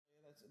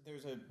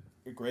There's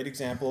a great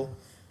example.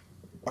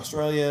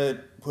 Australia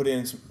put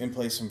in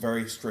place some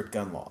very strict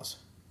gun laws.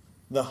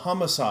 The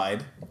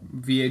homicide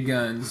via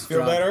guns.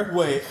 Feel better?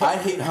 Wait, I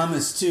hate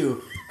hummus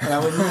too, and I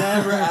would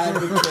never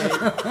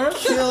advocate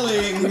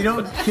killing You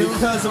don't kill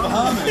because of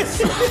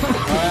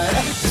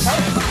hummus.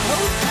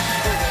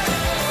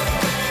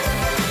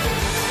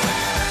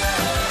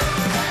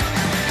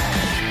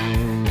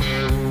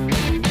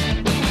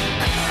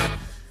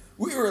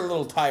 We were a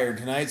little tired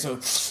tonight, so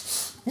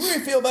we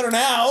feel better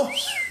now.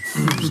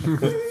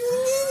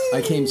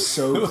 I came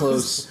so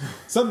close,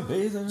 Some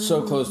days I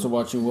so close to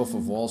watching Wolf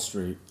of Wall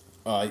Street.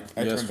 I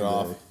turned it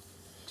off.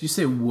 Did you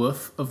say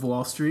Wolf of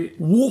Wall Street?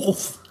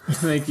 Wolf,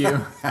 Thank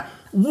you.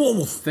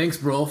 Wolf. Thanks,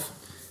 Brolf.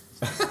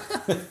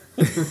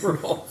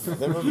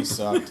 That movie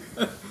sucked.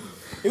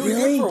 It was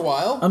Really? good for a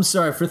while. I'm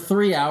sorry. For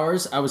 3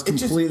 hours, I was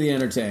completely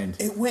entertained.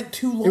 It went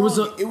too long.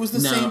 It was the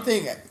no. same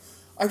thing.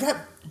 I got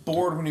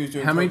bored when he was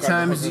doing How many coke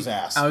out of the times? hooker's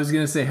ass. I was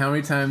gonna say, how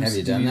many times Have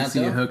you do done you that, see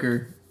a though?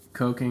 hooker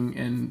coking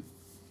and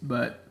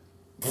butt?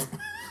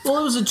 Well,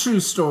 it was a true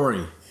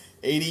story.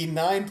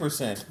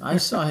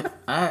 89%.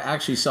 I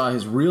actually saw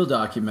his real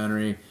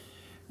documentary,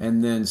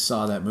 and then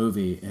saw that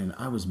movie, and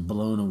I was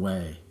blown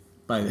away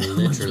by that.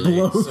 Literally.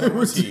 So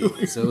was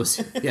he. So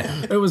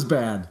yeah. It was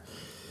bad.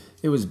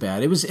 It was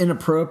bad. It was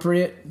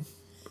inappropriate.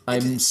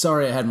 I'm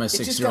sorry I had my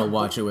just 6-year-old got-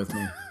 watch it with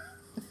me.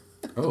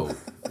 Oh,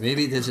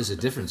 maybe this is a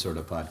different sort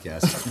of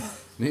podcast.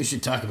 Maybe we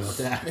should talk about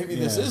that. Maybe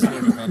this is an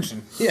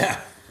intervention.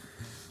 Yeah.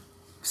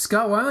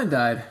 Scott Weiland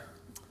died.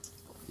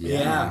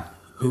 Yeah.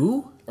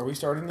 Who? Are we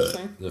starting this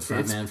thing? The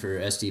front man for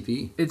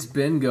SDP. It's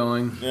been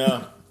going.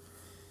 Yeah.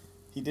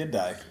 He did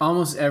die.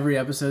 Almost every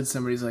episode,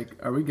 somebody's like,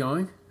 "Are we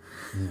going?"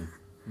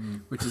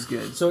 Which is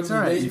good. So it's did,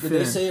 all right. they, you did fit they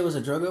in. say it was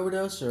a drug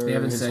overdose, or They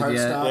haven't his said heart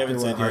yet. stopped? They haven't or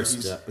said what? yet. Heart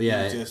He's, stuff.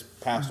 Yeah. he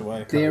just passed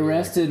away. They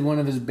arrested one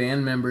of his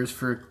band members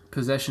for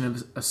possession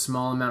of a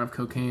small amount of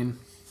cocaine.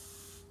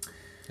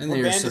 And What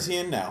they were band is he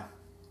in now?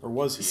 Or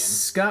was he in?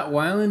 Scott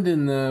Weiland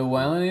and the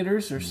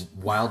Weilandators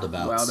or wild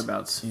about.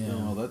 Wildabouts?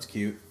 Oh, that's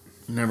cute.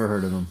 Never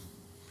heard of him.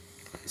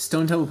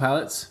 Stone Temple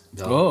Pilots.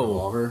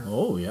 Revolver.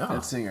 Oh, yeah.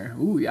 That singer.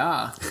 Ooh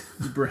yeah,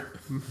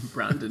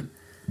 Brandon.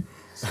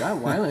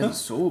 Scott Weiland is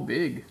so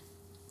big.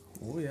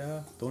 Oh,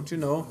 yeah. Don't you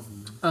know?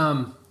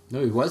 No,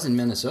 he was in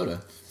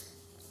Minnesota.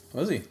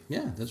 Was he?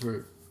 Yeah, that's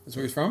where. That's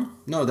where he's from?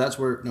 No, that's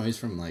where. No, he's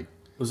from like.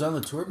 Was that on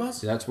the tour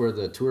bus? That's where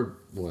the tour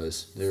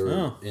was. They were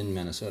Oh. in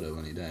Minnesota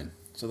when he died.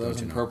 So that was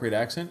Don't an you know? appropriate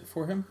accent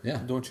for him? Yeah.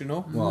 Don't you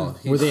know? Well,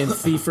 Were they in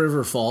Thief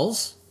River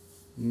Falls?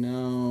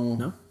 No.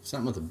 No?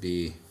 Something with a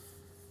B.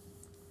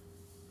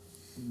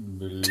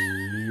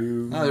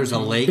 Oh, there's a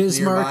lake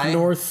Bismarck, nearby.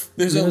 North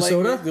There's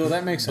Minnesota? a lake. Well,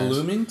 that makes sense.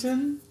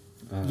 Bloomington?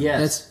 Yes.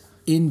 That's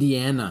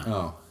Indiana.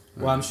 Oh.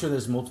 Well, I'm sure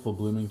there's multiple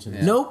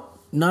Bloomingtons. Nope,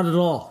 not at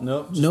all.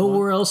 Nope, just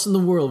Nowhere else in the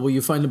world will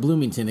you find a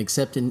Bloomington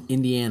except in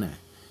Indiana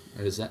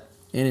Is that?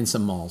 and in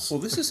some malls. Well,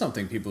 this is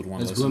something people would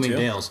want to That's listen to.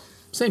 Bloomingdale's.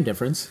 Same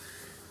difference.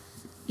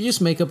 You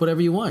just make up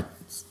whatever you want.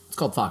 It's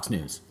called Fox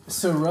News.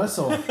 So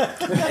Russell,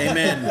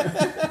 Amen.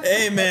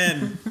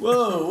 Amen.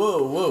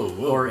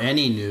 Or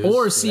any news.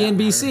 Or for that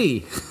matter.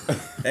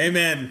 CNBC.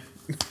 Amen.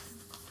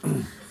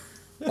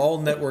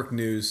 All network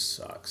news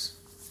sucks.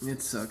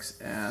 it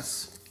sucks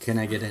ass. Can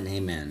I get an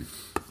amen?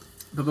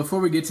 But before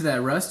we get to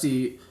that,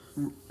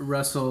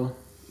 Russell,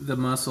 the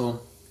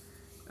muscle,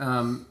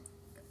 how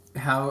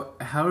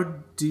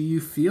do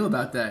you feel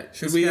about that?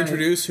 Should This we guy-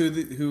 introduce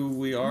who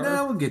we are?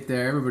 No, we'll get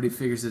there. Everybody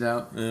figures it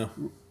out. Yeah.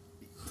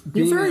 You're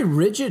Being very a-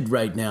 rigid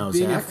right now,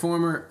 Being a Zach.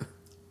 former,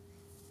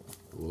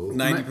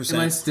 90%. Am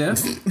I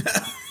stiff?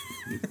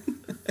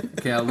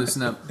 Okay, I'll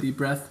loosen up. Deep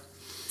breath.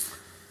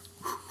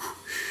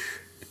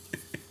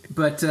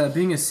 But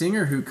being a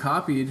singer who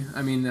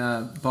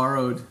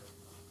borrowed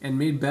and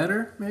made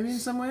better, maybe in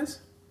some ways.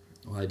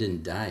 Well, I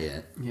didn't die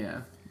yet.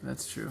 Yeah,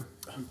 that's true.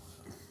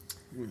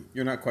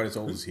 You're not quite as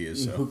old as he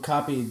is, so. Who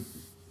copied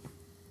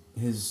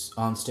his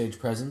onstage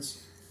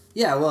presence?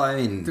 Yeah, well, I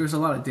mean, There's a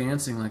lot of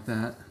dancing like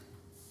that.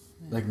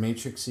 Like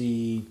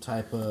Matrixy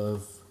type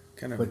of,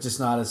 Kind of but just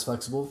not as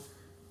flexible?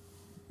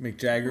 Mick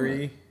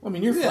Jagger-y. I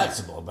mean, you're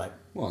flexible, but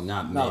well,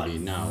 not Not maybe,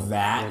 like no.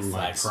 that In my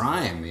flexible.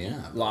 prime,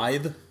 yeah.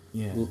 Lithe,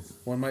 yeah.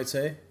 one might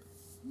say.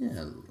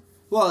 Yeah.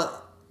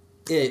 Well,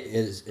 it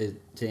is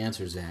to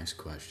answer Zach's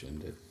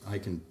question. I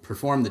can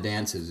perform the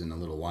dances in a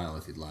little while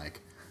if you'd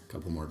like. A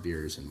couple more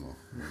beers and we'll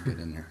get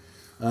in there.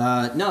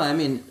 No, I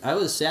mean, I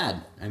was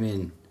sad. I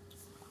mean,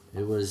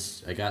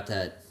 I got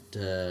that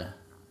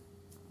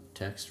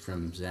text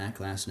from Zach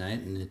last night,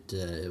 and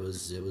it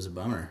was a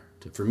bummer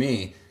for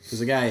me because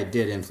the guy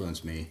did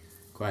influence me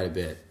quite a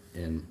bit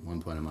in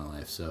one point in my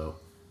life. So,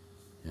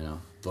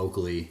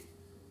 vocally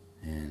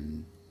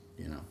and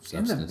In the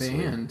substantially.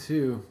 band,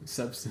 too.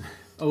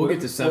 Oh, we'll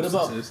get to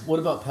substances. What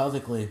about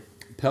pelvically?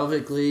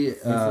 Pelvically,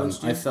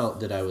 Influenced you? I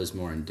felt that I was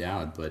more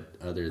endowed, but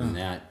other than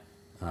that,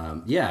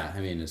 yeah,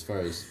 I mean, as far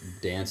as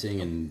dancing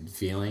and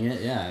feeling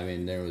it, yeah, I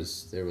mean, there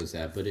was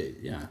that, but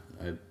Yeah,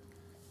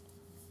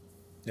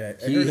 I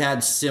he heard-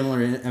 had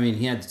similar, I mean,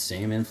 he had the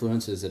same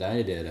influences that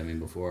I did. I mean,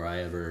 before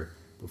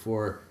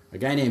a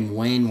guy named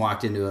Wayne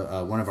walked into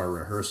one of our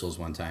rehearsals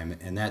one time,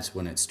 and that's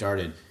when it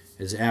started.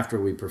 Is after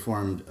we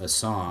performed a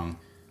song,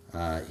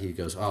 he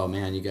goes, "Oh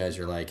man, you guys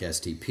are like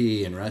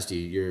STP and Rusty.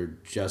 You're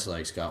just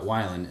like Scott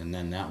Weiland." And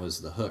then that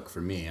was the hook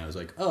for me. I was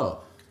like,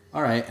 "Oh,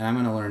 all right." And I'm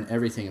going to learn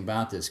everything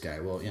about this guy.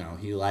 Well,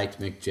 he liked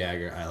Mick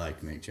Jagger. I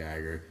liked Mick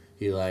Jagger.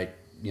 He liked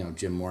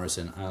Jim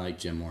Morrison. I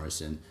liked Jim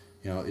Morrison.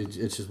 It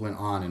just went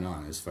on and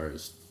on as far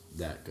as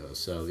that goes.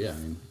 So yeah, I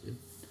mean,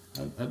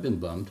 I've been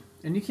bummed.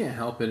 And you can't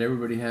help it.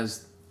 Everybody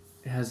has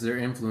their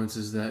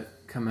influences that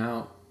come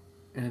out,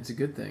 and it's a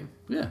good thing.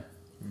 Yeah,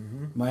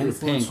 My You're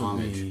influence paying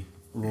would homage. be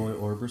Roy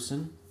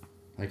Orbison.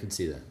 I can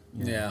see that.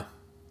 Yeah.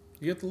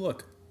 You get the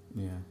look.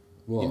 Yeah.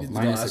 Well, You need the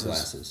minus the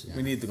glasses. Yeah.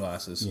 We need the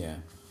glasses. Yeah.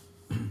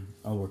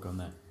 I'll work on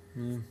that.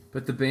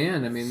 But the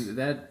band, I mean,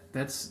 that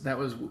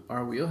was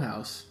our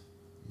wheelhouse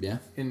Yeah.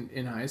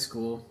 in high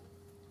school.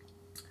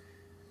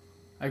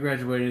 I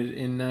graduated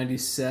in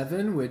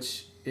 97,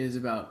 which is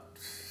about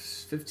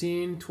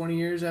 15, 20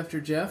 years after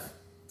Jeff.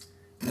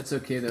 That's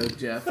okay though,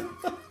 Jeff.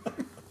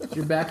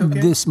 You're back okay?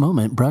 This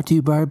moment brought to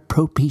you by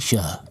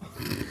Propecia.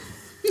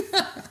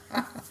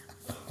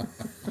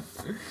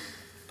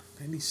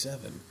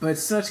 97. But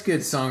such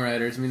good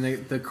songwriters. I mean,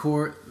 the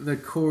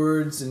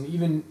chords, and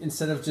even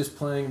instead of just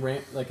playing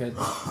like a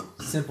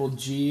simple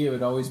G, it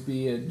would always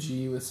be a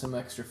G with some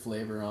extra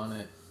flavor on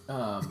it.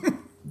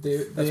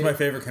 That's my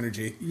favorite kind of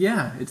G.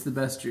 Yeah, it's the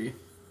best G.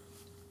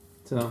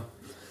 So,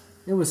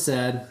 it was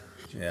sad.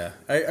 Yeah.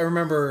 I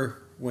remember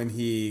when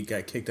he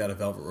got kicked out of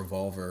Velvet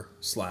Revolver,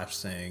 Slash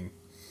saying,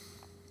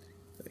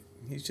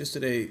 he's just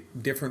at a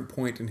different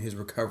point in his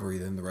recovery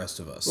than the rest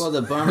of us. Well,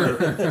 the bummer.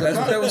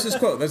 that was his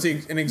quote. That's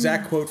an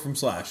exact quote from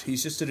Slash.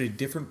 He's just at a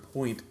different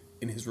point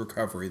in his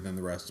recovery than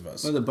the rest of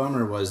us. Well, the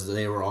bummer was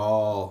they were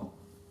all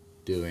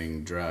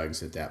doing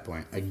drugs at that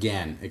point.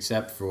 Again,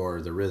 except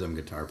for the rhythm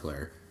guitar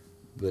player.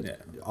 But Yeah.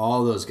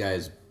 all those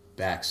guys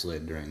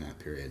backslid during that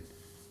period.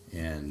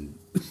 And,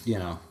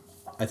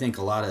 I think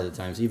a lot of the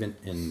times, even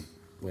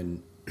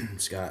when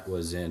Scott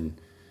was in,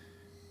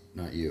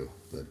 not you,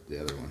 but the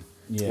other one.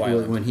 Yeah.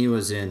 Weiland. When he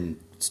was in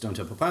Stone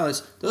Temple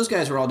Pilots, those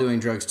guys were all doing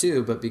drugs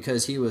too, but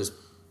because he was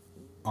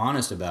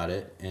honest about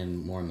it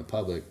and more in the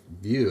public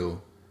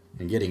view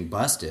and getting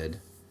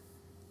busted,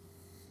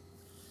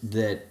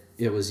 that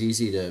it was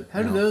easy to...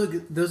 How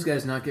did those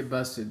guys not get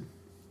busted?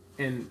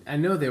 And I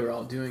know they were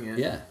all doing it.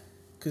 Yeah,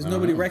 Because I don't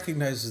nobody know.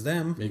 recognizes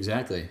them.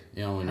 exactly.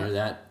 When you're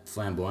that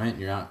flamboyant,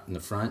 you're out in the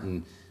front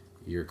and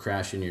you're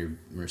crashing your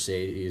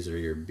Mercedes or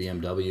your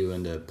BMW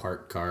into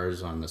parked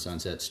cars on the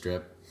Sunset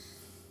Strip,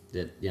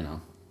 that,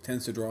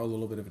 Tends to draw a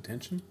little bit of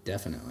attention.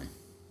 definitely.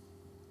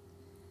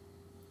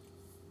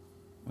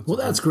 Well,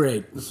 that's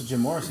great. That's what Jim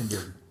Morrison did.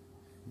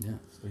 Yeah.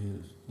 So he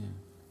was, yeah.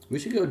 We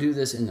should go do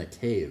this in the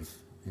cave,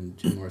 in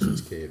Jim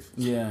Morrison's cave.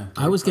 Yeah.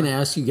 I was going to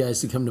ask you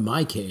guys to come to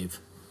my cave.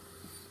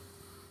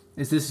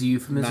 Is this a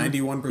euphemism?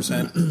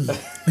 91%.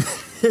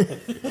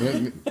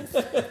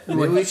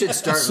 Maybe we should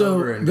start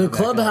over So and the go back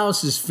up.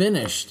 clubhouse is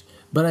finished,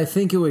 but I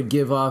think it would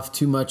give off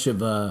too much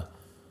of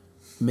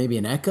maybe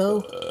an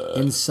echo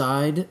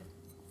inside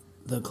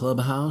the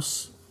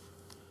clubhouse.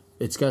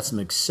 It's got some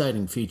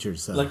exciting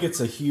features though. Like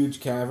it's a huge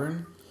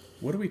cavern.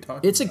 What are we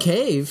talking It's a about?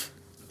 cave.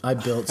 I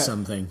built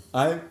something.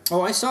 I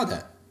I saw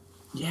that.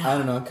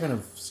 don't know. I'm kind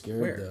of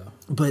scared Where? though.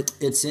 But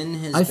It's in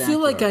his I feel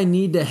like I backyard.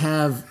 need to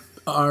have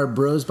our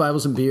Bros,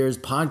 Bibles, and Beers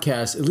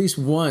podcast at least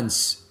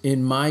once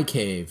in my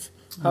cave.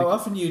 How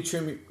often do you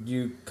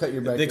cut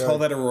your backyard? They call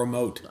that a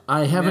remote.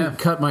 I haven't Yeah.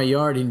 cut my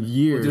yard in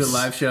years. We'll do a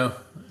live show.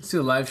 Let's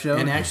do a live show.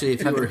 And actually, if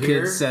you have were the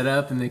here- kids set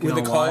up and they can With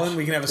all a call watch. in,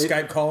 we can have a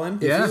Skype call in.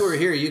 If Yeah. you were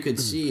here, you could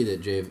see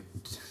that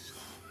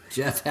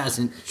Jeff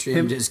hasn't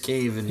trimmed his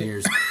cave in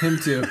years. Him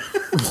too.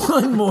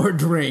 One more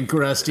drink,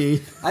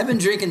 Rusty. I've been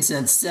drinking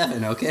since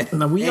 7, okay?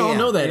 Now, we all AM.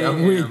 know that.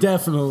 AM. We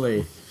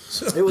definitely.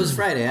 It was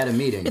Friday. I had a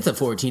meeting. It's a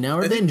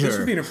 14-hour I think this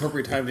would be binger. an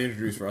appropriate time to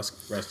introduce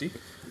Rusty.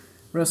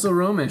 Russell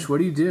Romish, what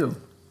do you do?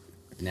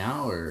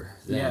 Now or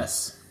then?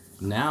 Yes.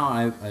 Now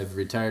I've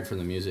retired from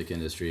the music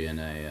industry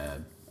and I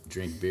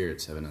drink beer at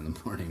 7 in the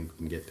morning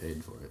and get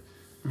paid for it.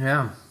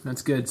 Yeah,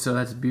 that's good. So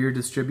that's beer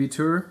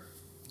distributor.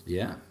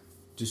 Yeah.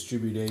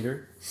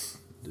 Distributor.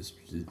 Just,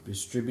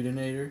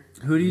 Distributor.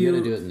 Who do you you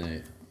gotta do it in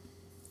the...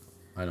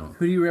 I don't...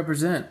 Who do you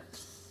represent?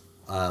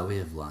 we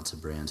have lots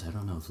of brands. I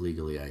don't know if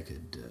legally I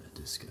could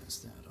discuss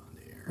that on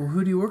the air. Well,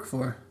 who do you work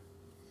for?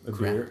 A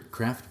beer.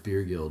 Craft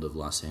Beer Guild of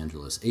Los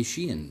Angeles, a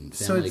Sheehan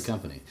So family it's-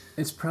 company.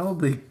 It's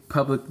probably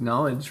public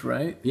knowledge,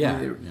 right? Yeah.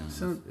 They- yeah.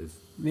 So If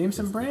name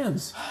some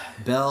brands.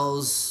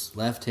 Bell's,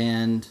 Left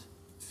Hand,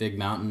 Fig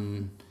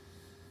Mountain,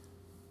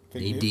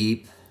 Knee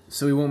Deep.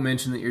 So we won't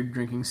mention that you're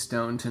drinking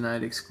Stone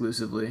tonight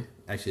exclusively.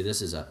 Actually,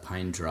 this is a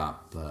Pine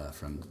Drop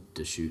from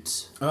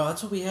Deschutes. Oh,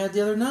 that's what we had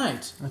the other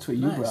night. That's what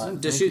you Nice.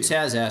 brought. Deschutes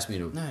has asked me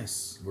to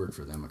Nice. work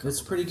for them a couple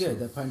That's pretty times. good.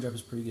 That pine drop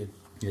is pretty good.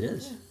 It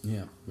is.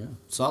 Yeah. Yeah.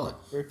 Solid.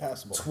 Very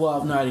passable.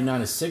 $12.99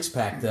 a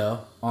 6-pack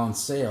though, on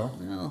sale.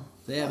 Well,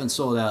 they haven't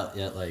sold out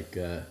yet like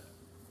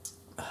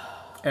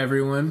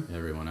Everyone.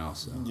 everyone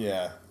else. So.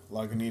 Yeah.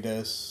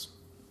 Lagunitas,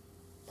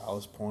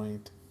 Ballast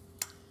Point.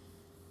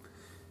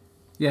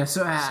 Yeah.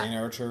 So St.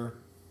 Archer.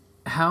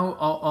 how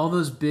all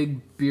those big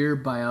beer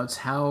buyouts?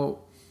 How?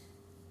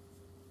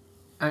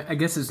 I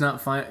guess it's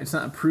not fine. It's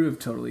not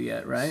approved totally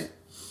yet, right?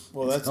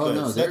 Well, that's Oh,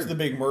 no, that's they're- the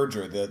big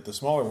merger. The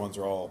smaller ones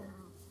are all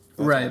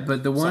Right,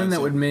 but the one Science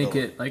that would and make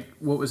Miller. it like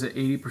what was it,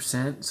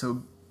 80%?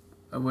 So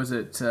was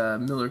it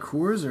Miller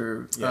Coors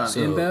or Yeah,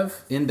 so- InBev?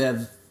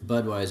 InBev,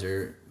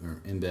 Budweiser,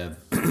 or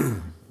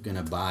InBev,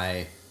 gonna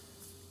buy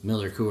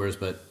Miller Coors,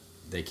 but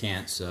they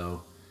can't.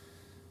 So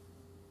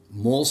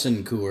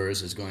Molson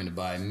Coors is going to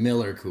buy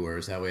Miller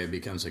Coors. That way, it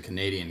becomes a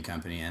Canadian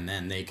company, and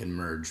then they can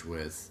merge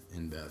with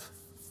InBev,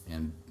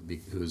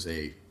 who's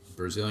a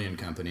Brazilian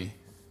company,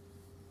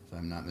 if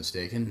I'm not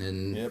mistaken.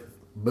 And Yep.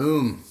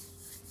 boom,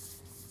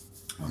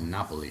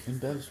 monopoly.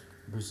 And Bev's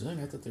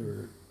Brazilian. I thought they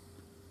were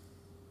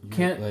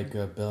Can't- like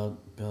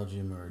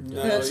Belgium or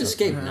No, Yeah, it's you're-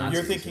 escape You're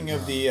Nazis. thinking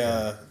of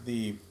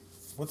the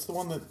what's the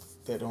one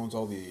that owns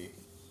all the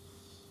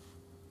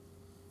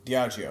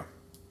Diageo?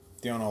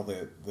 They own all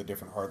the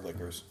different hard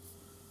liquors.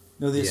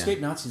 No, the Yeah. escape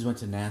Nazis went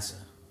to NASA.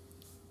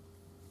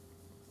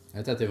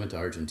 I thought they went to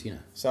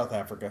Argentina. South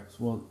Africa.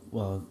 Well,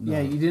 no.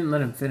 Yeah, you didn't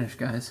let him finish,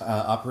 guys.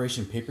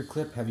 Operation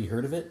Paperclip. Have you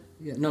heard of it?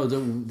 Yeah, no,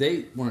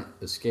 they weren't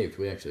escaped.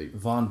 We actually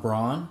Von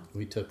Braun.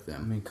 took I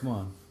them. mean, come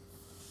on.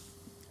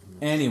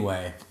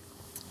 Anyway,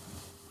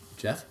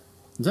 Jeff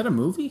Is that a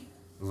movie?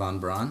 Von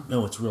Braun.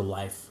 no, it's real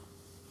life.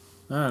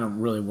 I don't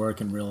really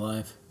work in real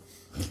life.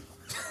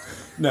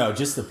 No,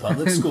 just the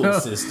public school No,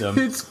 system.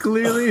 It's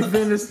clearly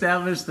been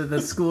established that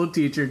the school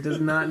teacher does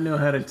not know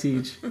how to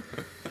teach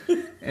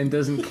and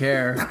doesn't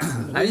care.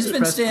 He's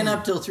been pressed- staying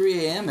up till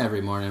 3 a.m.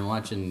 every morning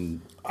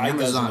watching Eye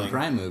Amazon guzzling.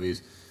 Prime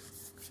movies.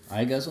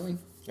 Eye guzzling?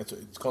 That's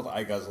what, it's called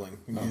eye guzzling.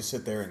 You just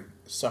sit there and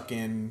suck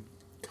in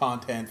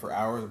content for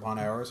hours upon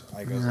hours.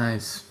 Eye guzzling.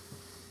 Nice.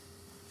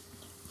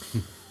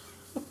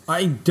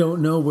 I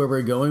don't know where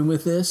we're going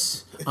with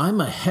this. I'm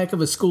a heck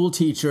of a school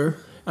teacher,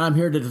 and I'm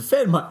here to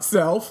defend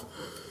myself.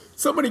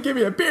 Somebody give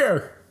me a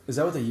beer. Is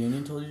that what the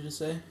union told you to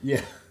say?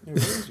 Yeah. Yeah,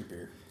 where's your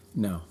beer?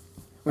 No,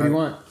 What do you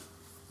want?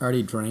 I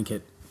already drank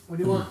it. What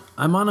do you want?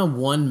 I'm on a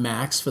 1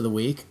 max for the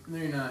week. No,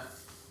 you're not.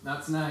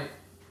 Not tonight.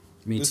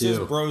 Me This too. is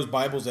Bros,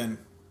 Bibles, and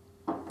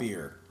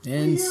beer.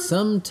 And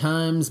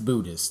sometimes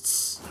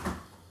Buddhists.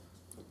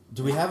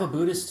 Do we have a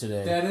Buddhist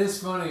today? That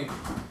is funny.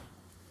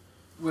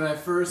 When I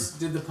first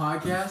did the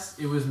podcast,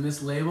 it was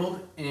mislabeled,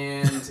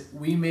 and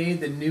we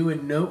made the new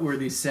and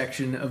noteworthy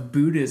section of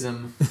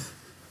Buddhism,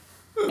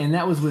 and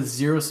that was with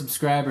 0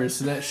 subscribers.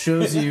 So that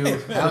shows you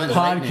the How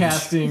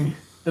enlightening.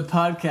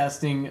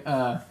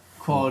 podcasting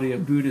quality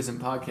of Buddhism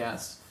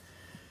podcasts.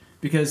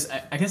 Because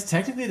I guess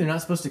technically they're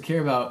not supposed to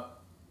care about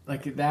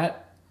like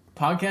that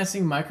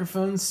podcasting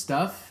microphone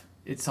stuff.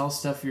 It's all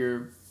stuff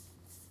you're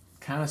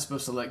kind of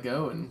supposed to let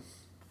go and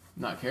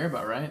not care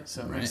about, right?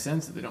 So it Right. makes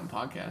sense that they don't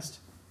podcast.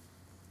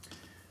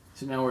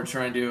 So now we're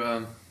trying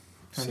to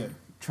Sick.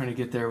 trying to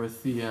get there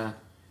with the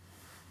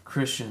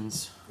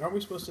Christians. Aren't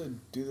we supposed to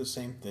do the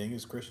same thing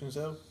as Christians,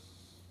 though?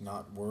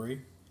 Not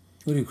worry?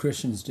 What do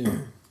Christians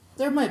do?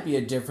 There might be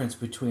a difference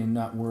between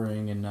not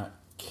worrying and not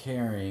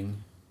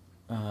caring.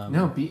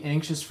 No, be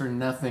anxious for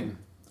nothing.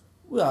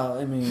 Well,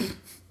 I mean,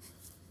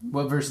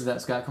 What verse is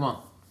that, Scott? Come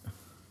on.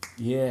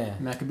 yeah.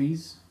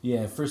 Maccabees?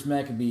 Yeah, First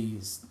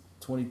Maccabees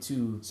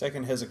 22,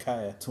 Second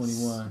Hezekiah.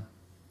 21.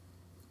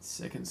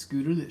 Second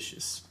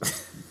Scooterlicious.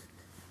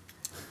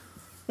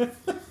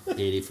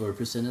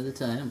 84% of the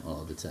time,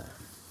 all the time.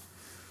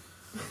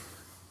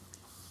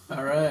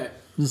 All right.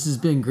 This has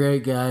been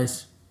great,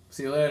 guys.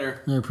 See you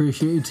later. I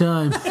appreciate your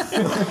time.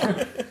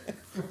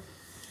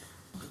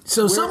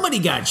 So somebody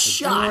got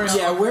shot.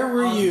 Yeah, where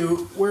were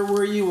you? Where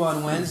were you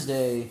on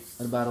Wednesday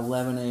at about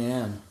 11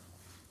 a.m.?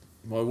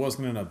 Well, it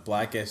wasn't in a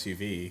black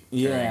SUV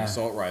carrying Yeah.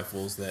 assault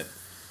rifles that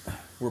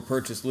were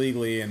purchased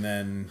legally and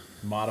then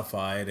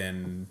modified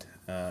and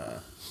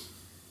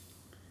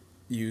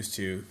used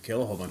to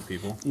kill a whole bunch of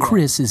people.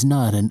 Chris is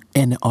not an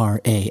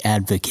NRA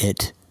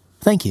advocate.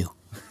 Thank you.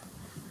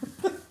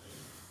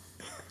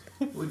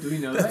 Well, do we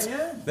know that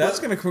yet? That's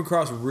going to come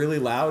across really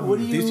loud. What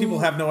do These you- people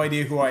have no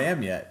idea who I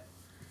am yet.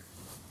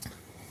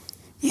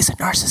 He's a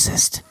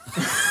narcissist.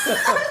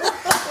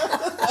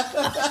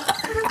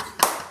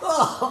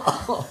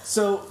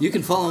 So You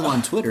can follow him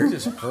on Twitter. It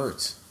just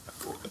hurts.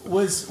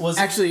 was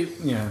Actually,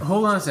 Yeah.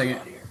 hold on a second.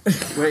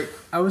 Wait,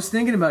 I was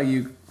thinking about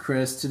you,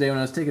 Chris, today when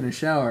I was taking a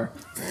shower.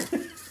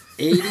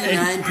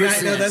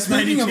 89%. No, that's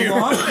speaking of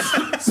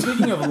 92.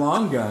 speaking of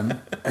long gun,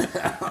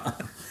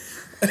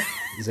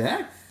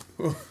 Zach?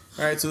 All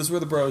right, so this is where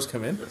the bros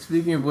come in.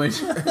 Speaking of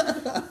which,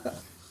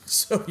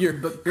 So you're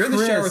in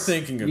the shower Chris,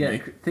 thinking of yeah,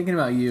 me. thinking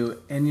about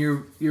you and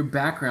your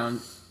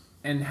background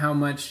and how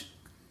much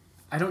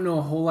I don't know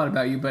a whole lot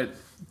about you, but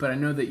I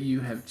know that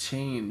you have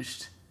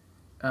changed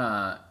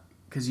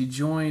because you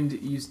joined,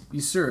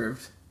 you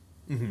served.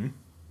 were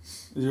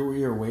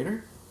you a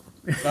waiter?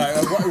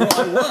 I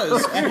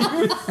was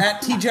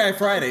at TGI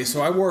Friday,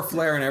 so I wore a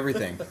flare and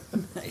everything.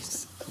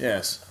 Nice.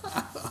 Yes.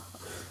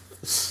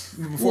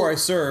 Before I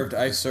served.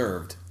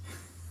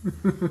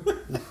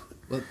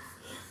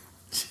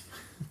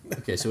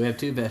 Okay, so we have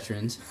two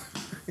veterans.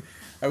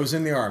 I was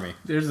in the Army.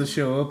 There's the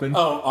show open.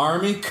 Oh,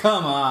 Army?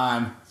 Come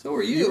on. So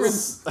were you? I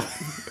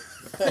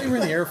thought you were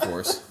in the Air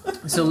Force.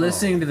 So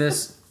listening to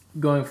this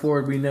going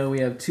forward, we know we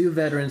have two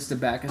veterans to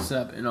back us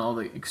up in all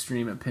the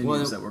extreme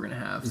opinions that we're going to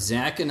have.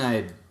 Zach and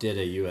I did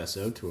a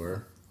USO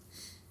tour.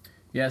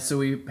 Yeah, so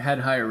we had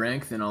higher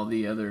rank than all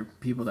the other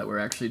people that were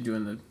actually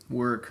doing the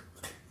work,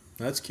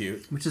 That's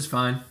cute. which is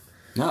fine.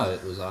 No,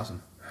 it was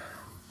awesome.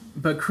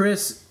 But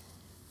Chris,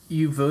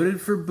 you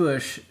voted for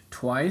Bush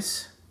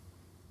twice.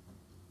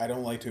 I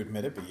don't like to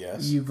admit it, but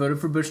yes. You voted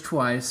for Bush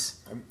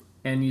twice,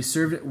 and you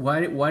served.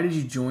 Why did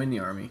you join the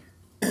Army?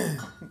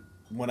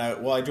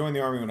 I joined the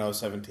Army when I was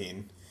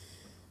 17.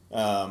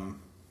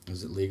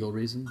 Was it legal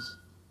reasons?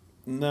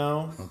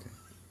 No. Okay.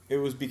 It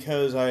was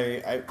because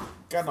I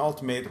got an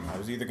ultimatum. I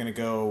was either going to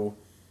go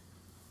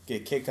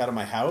get kicked out of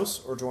my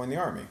house or join the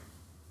Army.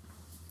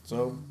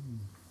 So,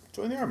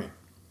 join the Army.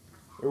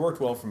 It worked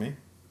well for me.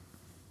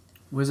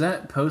 Was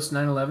that post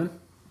 9/11?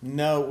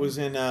 No, it was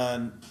in,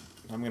 I'm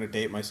going to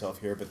date myself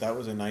here, but that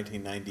was in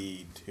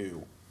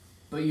 1992.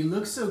 But you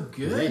look so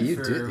good Yeah, you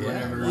for did, yeah.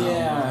 whatever.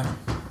 Yeah.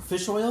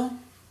 Fish oil?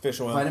 Fish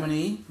oil. Vitamin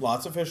E?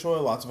 Lots of fish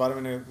oil, lots of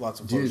vitamin E, lots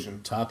of Do you lotion.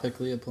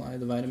 topically apply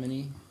the vitamin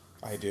E?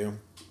 I do.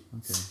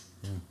 Okay.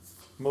 Yeah.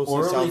 Mostly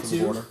Orally south of the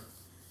too? border.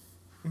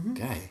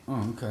 Guy,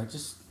 Oh, okay.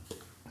 Just,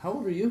 how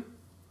old are you?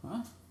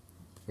 huh?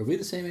 Are we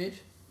the same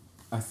age?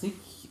 I think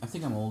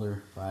I'm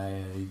older by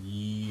a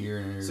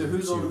year. So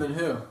who's or older two. than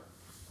who?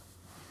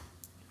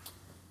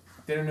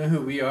 They don't know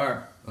who we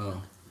are.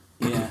 Oh.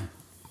 Yeah.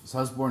 So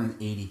I was born in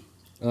 80.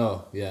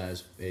 Oh, yeah, I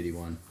was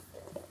 81.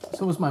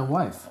 So was my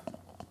wife.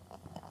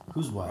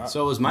 Whose wife?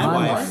 So was my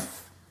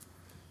wife.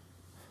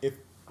 If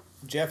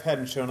Jeff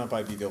hadn't shown up,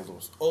 I'd be the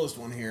oldest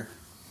one here.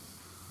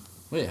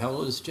 Wait, how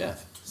old is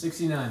Jeff?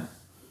 69.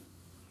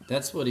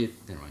 That's what he...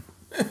 Never mind.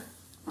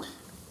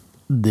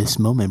 This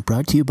moment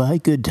brought to you by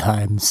Good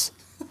Times.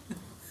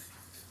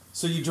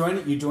 So you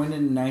joined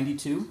in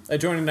 92? I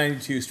joined in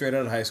 92, straight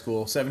out of high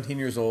school. 17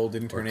 years old,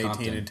 didn't turn 18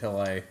 Compton.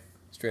 until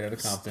straight out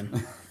of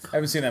Compton. I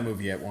haven't seen that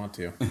movie yet, want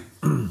to.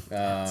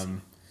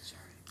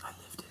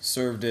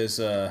 Served as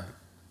a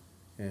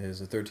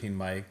 13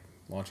 Mike,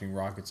 launching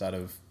rockets out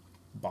of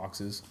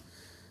boxes.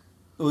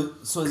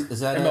 So is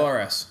that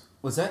MLRS.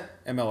 What's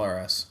that?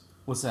 MLRS.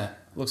 What's that?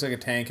 Looks like a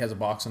tank, has a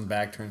box on the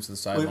back, turns to the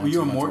side. Wait, were launches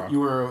you a bunch of mortar? rockets. You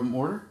were a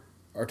mortar?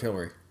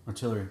 Artillery.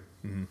 Artillery.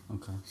 Mm-hmm.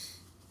 Okay.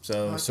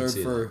 So can served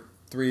see for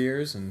 3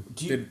 years and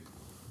did...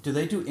 Do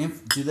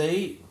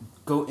they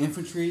go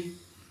infantry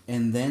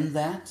and then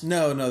that?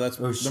 No, that's...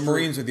 Or the straight-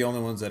 Marines are the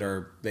only ones that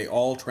are... They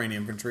all train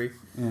infantry,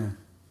 Yeah.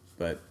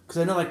 but...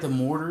 Because I know like the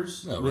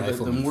mortars, No, with the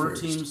riflemen mortar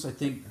first. teams, I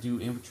think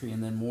do infantry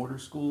and then mortar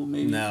school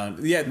maybe. No,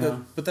 yeah,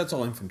 No. but that's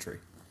all infantry.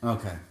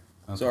 Okay.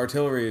 So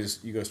artillery is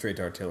you go straight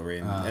to artillery,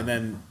 and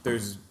then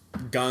there's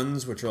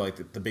guns, which are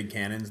like the big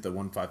cannons, the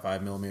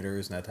 155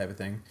 millimeters and that type of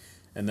thing,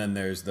 and then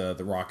there's the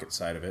rocket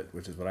side of it,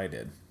 which is what I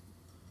did.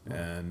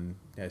 And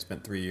yeah, I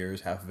spent 3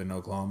 years, half of it in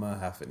Oklahoma,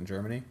 half of it in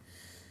Germany,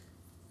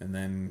 and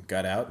then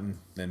got out and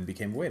then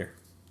became a waiter.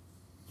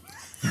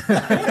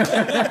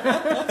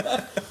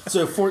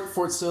 So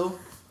Fort Sill.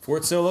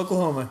 Fort Sill,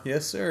 Oklahoma,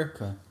 yes sir.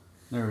 Okay.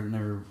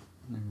 Never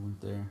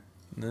went there.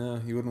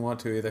 No, you wouldn't want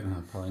to either.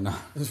 No, probably not.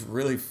 It was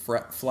really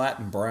flat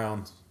and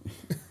brown.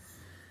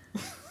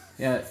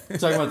 Yeah,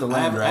 Talking about the I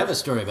land, have, right? I have a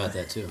story about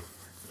that, too.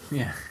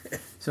 yeah.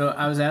 So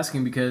I was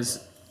asking because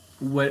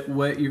what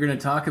you're going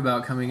to talk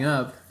about coming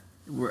up,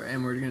 we're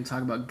going to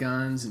talk about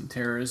guns and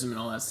terrorism and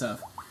all that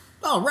stuff.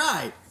 All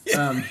right.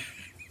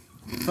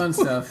 Fun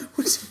stuff.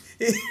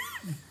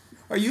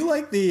 Are you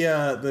like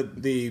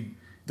the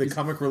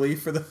comic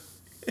relief for the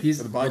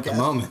He's for the At the podcast?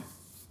 moment.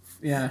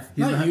 yeah.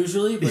 He's Not the,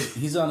 usually, but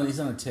he's on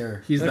a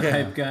tear. he's the Okay.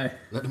 hype guy.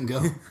 Let him go.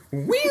 Do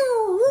we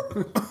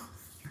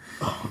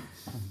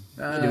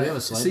have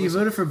a slide So you whistle?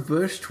 voted for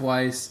Bush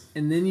twice,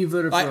 and then you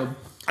voted for.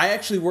 I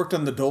actually worked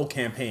on the Dole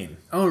campaign.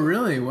 Oh,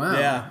 really? Wow.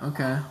 Yeah.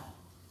 Okay.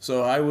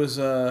 So I was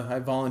I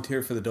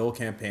volunteered for the Dole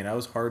campaign. I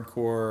was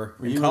hardcore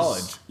in You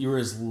college. You were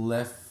his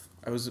left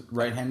I was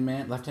left hand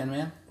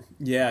man.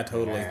 Yeah,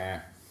 totally.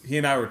 Yeah. He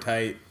and I were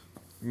tight.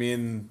 Me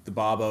and the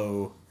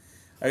Bobo.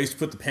 I used to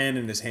put the pen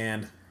in his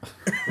hand.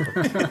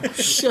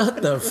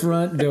 Shut the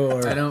front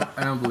door. I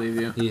don't believe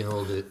you. He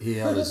held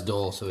his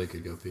dole so he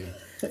could go pee.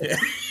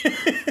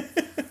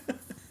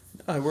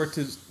 I worked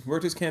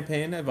his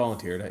campaign. I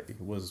volunteered.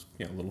 It was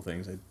little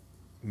things,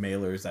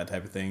 mailers, that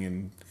type of thing,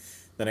 and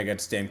then I got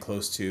to stand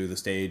close to the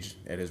stage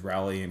at his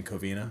rally in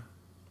Covina.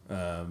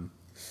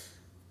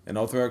 And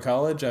all throughout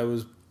college, I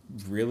was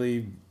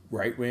really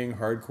right wing,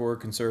 hardcore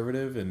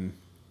conservative, and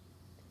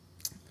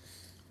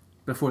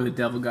Before the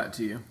devil got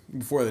to you.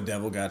 before the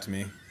devil got to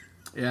me,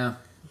 Yeah.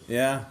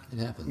 yeah, It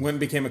happens. went and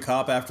became a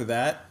cop after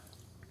that.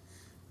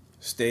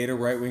 Stayed a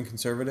right wing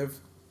conservative,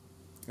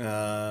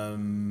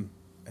 and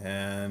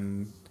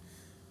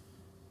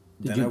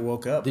then I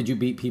woke up Did you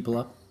beat people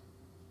up?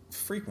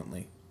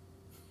 frequently.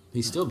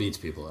 He still beats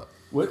people up.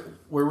 Where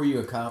were you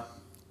a cop?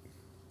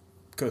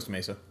 Costa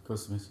Mesa.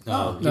 Costa Mesa.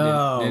 No, he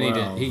no, didn't. And he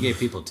well. did. He gave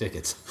people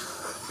tickets.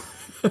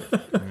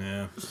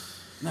 Yeah.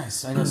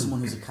 Nice. I know someone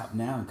who's a cop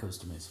now in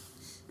Costa Mesa.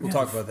 We'll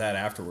talk about that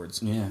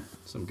afterwards. Yeah,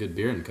 some good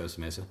beer in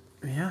Costa Mesa.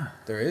 Yeah.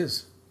 There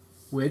is.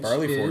 Which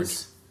Barley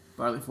is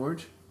Barley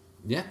Forge.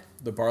 Yeah,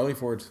 The Barley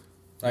Forge.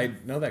 I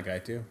know that guy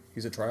too.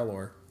 He's a trial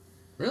lawyer.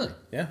 really.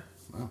 Yeah.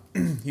 Wow.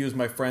 He was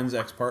my friend's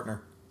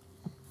ex-partner.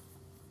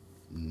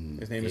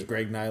 His name is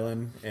Greg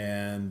Nyland,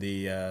 and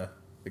the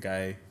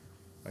guy,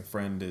 my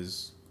friend,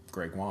 is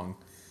Greg Wong.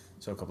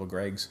 So a couple of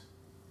Gregs.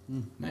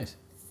 Nice.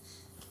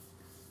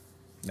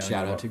 Now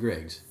Shout you out to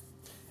Greg's.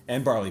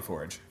 And Barley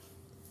Forge.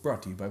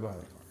 Brought to you by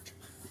Barley Forge.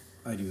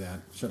 I do that.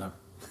 Shut up.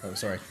 Oh,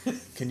 sorry.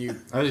 Can you...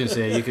 I was gonna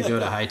say you could go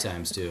to High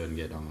Times too and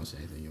get almost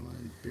anything you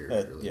wanted. Beer.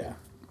 related. yeah.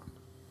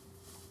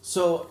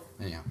 So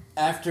Anyhow,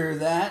 after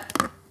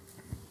that,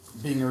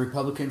 being a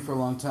Republican for a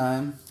long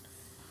time,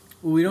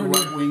 Well, we don't need.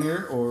 right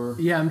winger or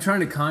Yeah, I'm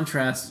trying to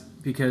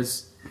contrast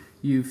because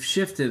you've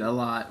shifted a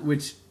lot,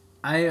 which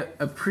I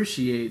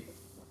appreciate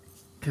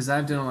because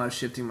I've done a lot of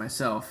shifting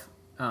myself.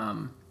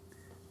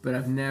 But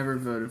I've never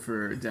voted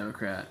for a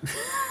Democrat.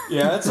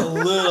 yeah, that's a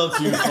little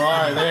too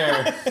far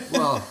there.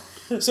 well,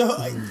 So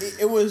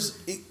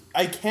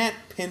I can't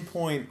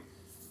pinpoint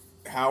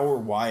how or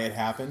why it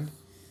happened,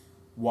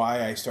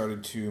 why I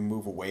started to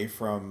move away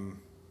from...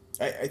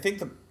 I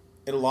think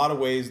in a lot of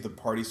ways the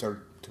party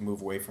started to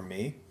move away from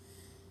me.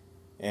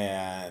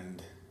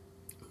 And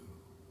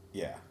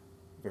yeah,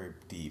 very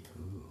deep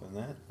than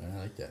that. I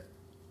like that.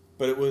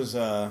 But it was,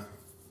 I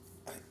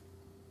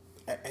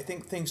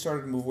think things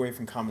started to move away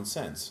from common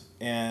sense.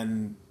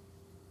 And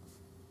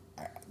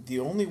the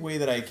only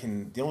thing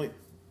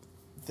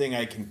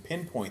I can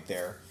pinpoint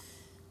there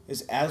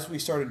is as we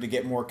started to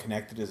get more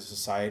connected as a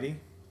society,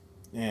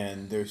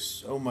 and there's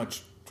so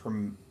much,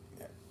 and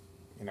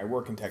I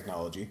work in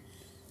technology,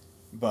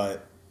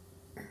 but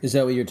Is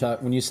that what you're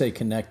talking? When you say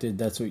connected,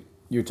 that's what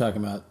you're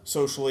talking about?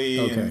 socially,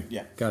 Okay, and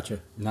yeah. gotcha.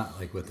 Not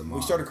like with the mob.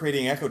 We started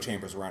creating echo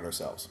chambers around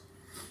ourselves.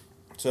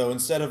 So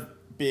instead of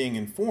being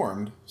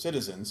informed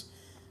citizens,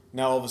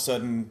 now all of a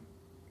sudden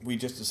we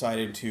just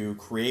decided to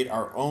create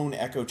our own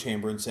echo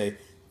chamber and say,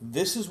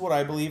 this is what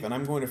I believe, and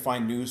I'm going to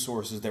find news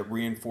sources that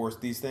reinforce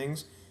these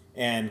things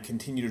and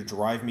continue to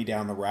drive me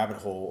down the rabbit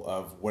hole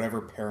of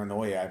whatever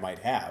paranoia I might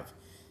have.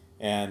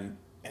 And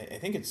I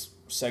think it's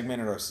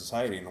segmented our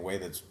society in a way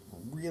that's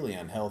really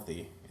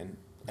unhealthy, and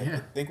I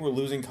think we're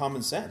losing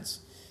common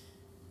sense.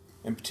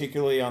 And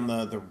particularly on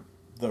the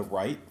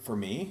right, for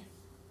me,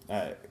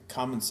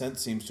 common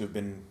sense seems to have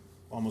been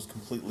almost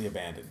completely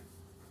abandoned.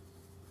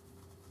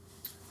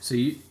 So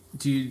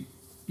you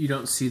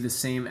don't see the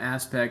same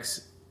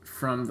aspects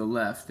from the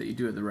left that you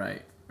do at the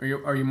right?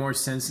 Are you more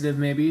sensitive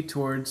maybe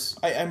towards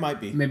I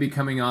might be. maybe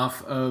coming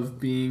off of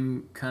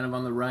being kind of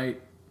on the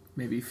right,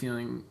 maybe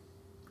feeling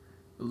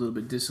a little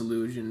bit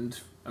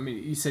disillusioned? I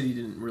mean, you said you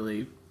didn't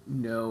really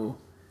know.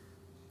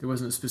 There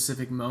wasn't a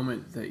specific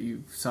moment that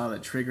you saw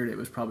that triggered it. It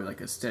was probably like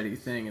a steady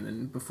thing, and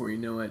then before you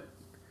know it,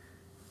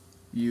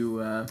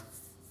 you...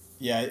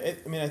 Yeah,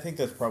 I mean, I think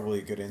that's probably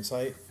a good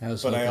insight.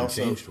 How's but hope I and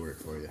also, changed work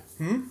for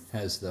you?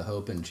 Has the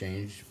hope and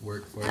change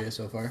worked for you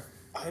so far?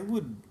 I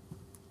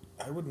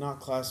would not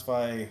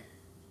classify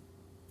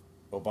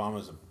Obama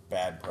as a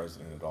bad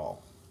president at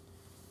all.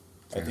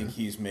 I think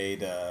he's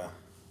made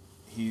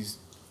he's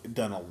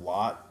done a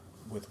lot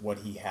with what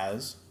he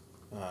has,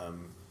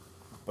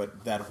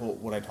 but that whole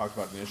what I talked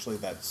about initially,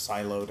 that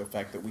siloed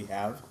effect that we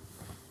have.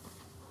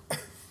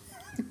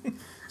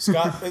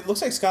 Scott, it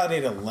looks like Scott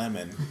ate a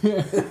lemon.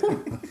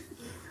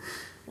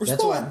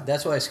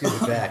 That's why I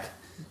scooted back.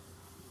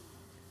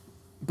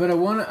 But I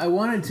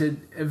wanted to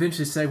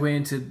eventually segue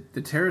into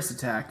the terrorist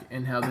attack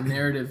and how the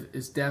narrative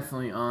is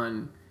definitely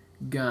on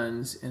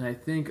guns, and I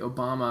think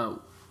Obama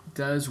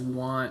does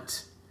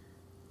want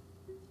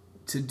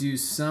to do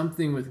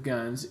something with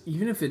guns,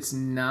 even if it's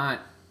not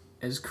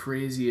as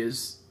crazy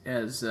as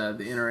the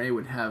NRA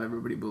would have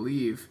everybody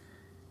believe,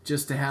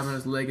 just to have in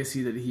his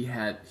legacy that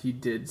he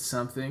did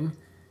something,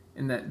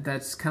 and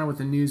that's kind of what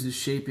the news is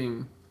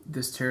shaping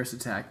this terrorist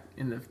attack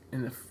in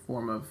the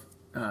form of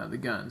the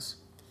guns.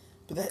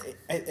 But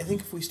I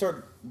think if we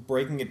start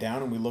breaking it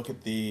down and we look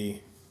at you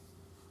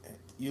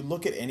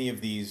look at any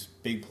of these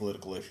big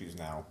political issues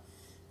now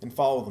and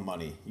follow the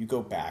money. You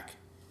go back.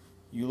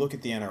 You look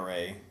at the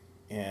NRA,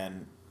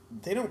 and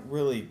they don't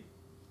really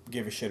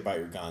give a shit about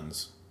your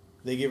guns.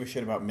 They give a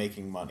shit about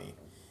making money.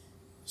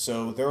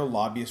 So they're a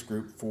lobbyist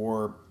group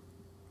for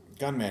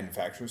gun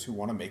manufacturers who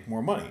want to make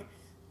more money.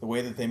 The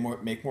way that they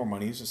make more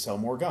money is to sell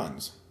more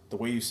guns. The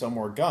way you sell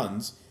more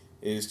guns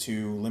is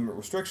to limit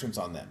restrictions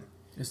on them.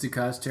 It's to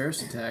cause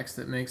terrorist attacks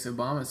that makes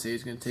Obama say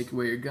he's going to take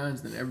away your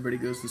guns, then everybody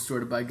goes to the store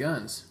to buy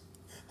guns.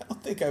 I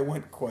don't think I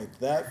went quite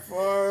that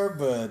far,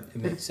 but It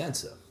makes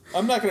sense though.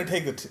 I'm not going to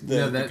take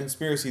the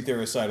conspiracy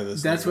theorist side of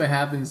this. That's what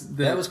happens.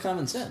 That was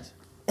common sense.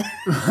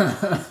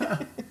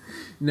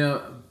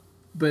 No,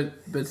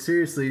 but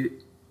seriously,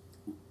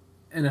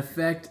 an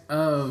effect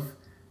of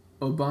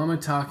Obama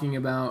talking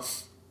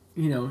about,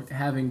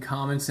 having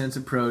common sense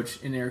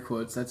approach, in air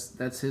quotes,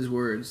 that's his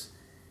words.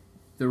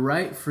 The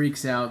right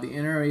freaks out, the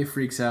NRA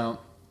freaks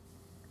out,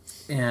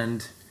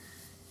 and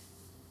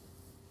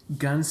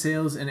gun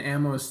sales and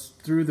ammo is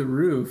through the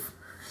roof.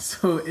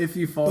 So if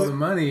you follow the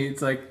money,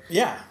 it's like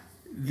Yeah.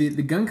 the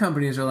gun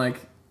companies are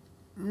like,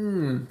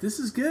 this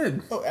is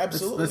good. Oh,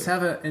 absolutely. Let's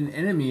have an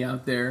enemy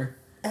out there.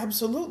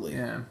 Absolutely.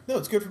 Yeah. No,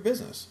 it's good for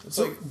business. It's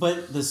So, like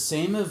but the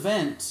same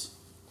event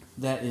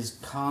that is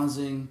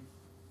causing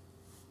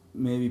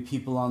maybe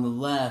people on the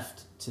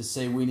left to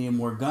say we need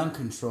more gun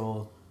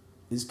control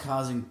is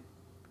causing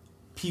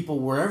people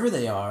wherever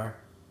they are,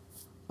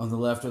 on the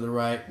left or the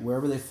right,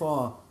 wherever they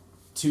fall,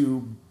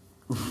 to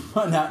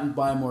run out and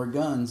buy more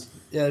guns.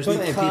 Yeah, there's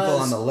plenty of people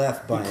on the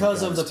left buying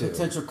because of guns, the too.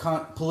 potential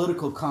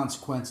political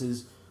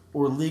consequences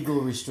or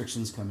legal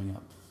restrictions coming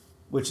up,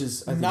 which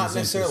is I think not is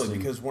necessarily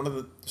interesting. because one of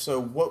the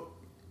what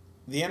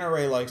the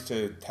NRA likes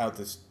to tout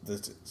the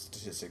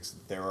statistics.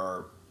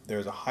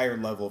 There's a higher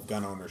level of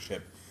gun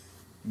ownership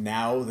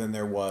now than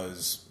there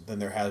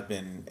has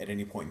been at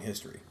any point in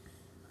history.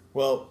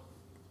 Well,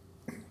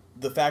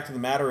 the fact of the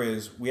matter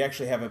is we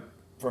actually have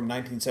from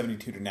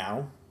 1972 to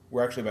now,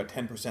 we're actually about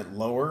 10%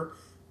 lower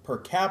per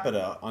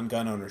capita on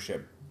gun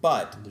ownership.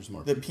 But There's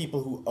more the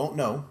people who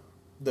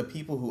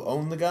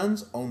own the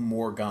guns own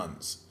more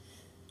guns.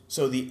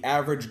 So the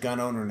average gun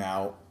owner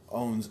now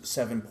owns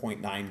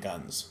 7.9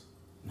 guns.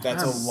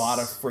 That's a lot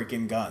of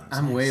freaking guns.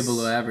 I'm way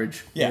below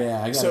average.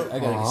 Yeah. I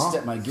gotta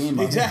step my game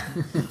up.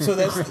 Exactly.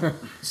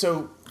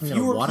 So got a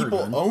fewer water people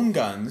gun. own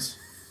guns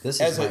This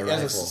is as my a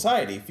rifle.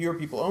 society. Fewer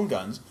people own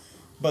guns,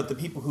 but the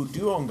people who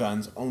do own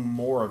guns own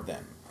more of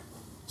them.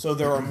 So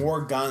there are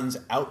more guns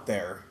out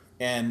there.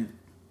 And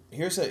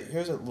here's a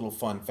little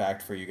fun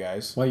fact for you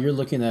guys. While you're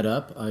looking that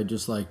up, I'd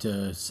just like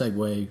to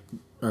segue,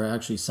 or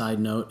actually side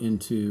note,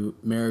 into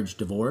marriage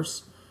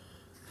divorce.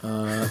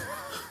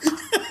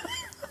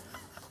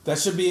 That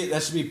should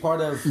be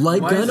part of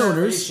Like Why gun is that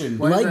owners, Asian?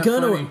 Why is like that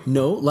gun funny?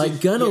 like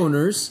gun yeah.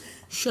 owners.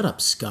 Shut up,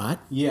 Scott.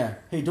 Yeah.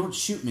 Hey, don't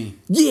shoot me.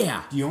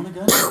 Yeah. Do you own a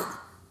gun?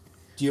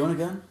 Do you own a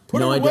gun? Put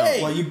No, it I don't.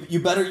 away. Well, you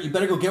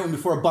better go get one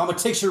before Obama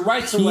takes your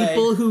rights away.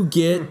 People who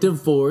get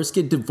divorced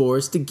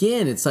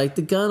again. It's like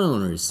the gun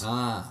owners.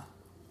 Ah.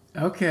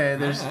 Okay,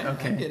 there's I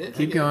okay. get it, I Keep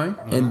get it. going.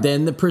 And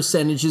then the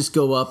percentages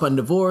go up on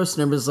divorce,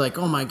 and everybody's like,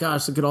 "Oh my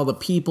gosh, look at all the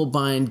people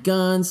buying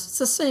guns." It's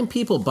the same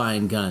people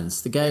buying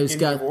guns. The guy who's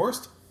Getting got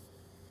divorced?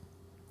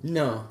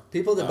 No.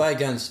 People that buy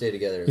guns stay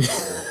together.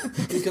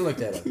 You can look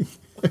that up.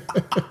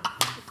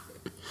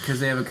 Because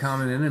they have a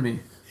common enemy.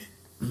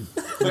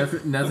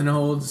 nothing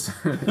holds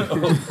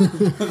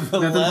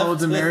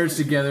holds a marriage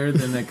together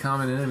than a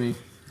common enemy.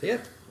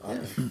 Yep.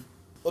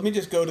 Let me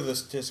just go to the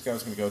statistic I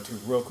was going to go to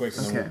real quick,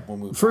 and Okay. then we'll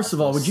move. First past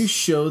of all, this. would you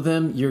show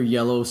them your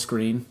yellow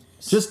screen?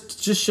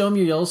 Just show them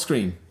your yellow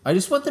screen. I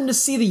just want them to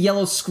see the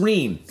yellow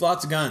screen.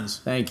 Lots of guns.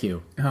 Thank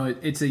you. Oh,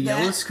 it's a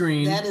yellow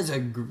screen That is a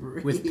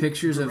great with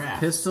pictures graph. of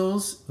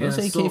pistols and Those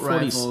assault AK-40s.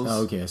 rifles.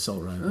 Oh, okay,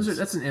 assault rifles.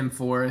 That's an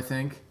M4, I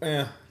think.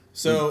 Yeah.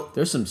 So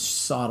There's some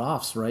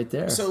sawed-offs right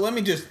there. so let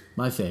me just,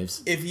 My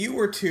faves. if you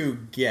were to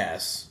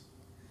guess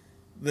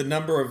the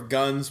number of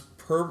guns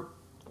per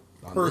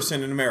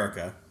person in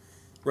America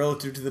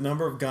relative to the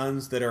number of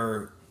guns that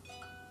are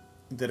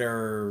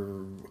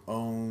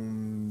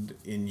owned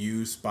in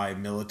use by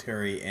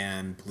military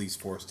and police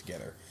force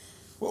together,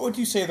 what would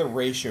you say the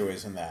ratio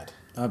is in that?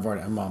 I'm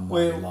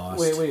Wait, lost.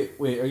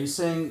 wait. Are you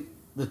saying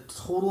the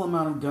total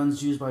amount of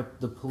guns used by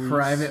the police?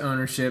 Private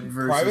ownership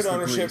versus Private the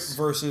ownership police.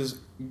 versus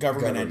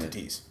government Government.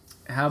 entities.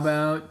 How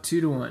about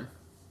 2-1?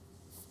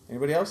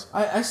 Anybody else?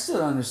 I still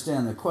don't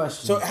understand the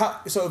question.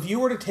 So if you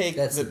were to take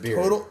That's the the beer.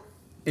 total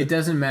It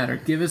doesn't matter.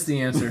 Give us the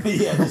answer.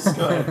 yeah, just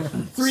go ahead.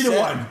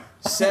 3-1.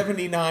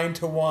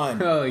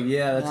 79-1. Oh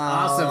yeah, that's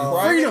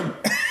awesome.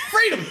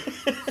 Private-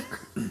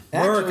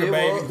 America,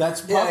 baby.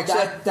 That's Yeah, prob-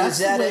 except that's is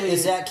that the way-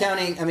 is that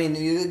counting? I mean,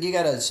 you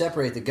got to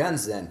separate the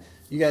guns. Then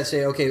you got to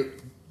say, okay,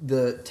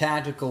 the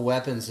tactical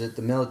weapons that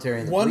the military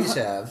and the One police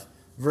hu- have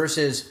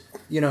versus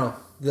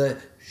the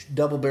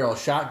double barrel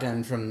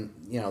shotgun from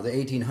the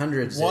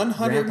 1800s. that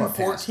Grandpa passed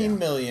 114 down.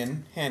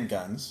 million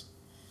handguns.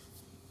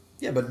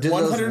 Yeah, but do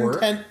those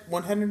work?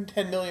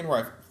 110 million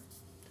rifles.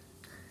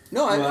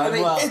 No, I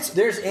mean well,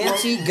 there's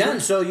antique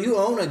guns. So you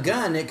own a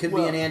gun, it could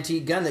be an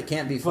antique gun that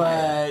can't be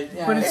fired. But,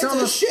 yeah, But It's it's a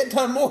almost shit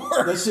ton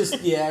more. let's just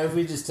if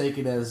we just take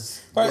it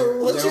as All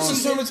right, let's their just own-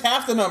 assume it's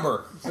half the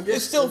number.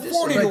 It's still I'm just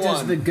 40 But to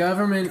does the 1.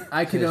 government?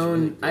 I could That's own.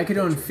 really I could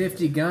good own picture.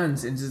 50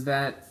 guns, and is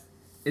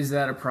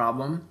that a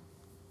problem?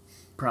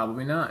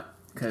 Probably not,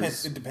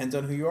 because It depends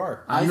on who you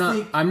are. I'm I not.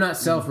 think- I'm not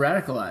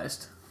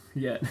self-radicalized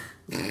yet.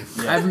 I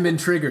haven't been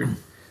triggered,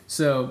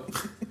 so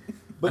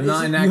I'm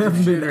not an You active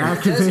haven't been shooter.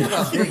 It does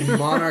have a big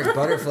monarch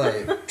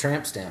butterfly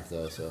tramp stamp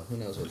though, so who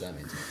knows what that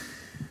means.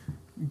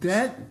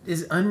 That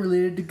is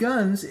unrelated to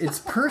guns. It's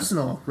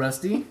personal,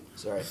 Rusty.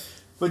 Sorry.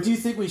 But do you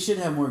think we should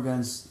have more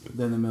guns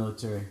than the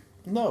military?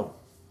 No.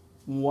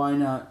 Why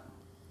not?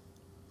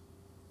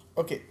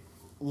 Okay,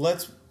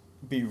 let's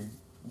be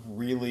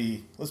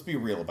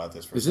real about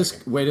this for Is a this?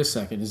 second. Wait a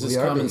second. Is this We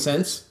are common being-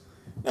 sense?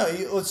 No,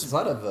 let's. There's a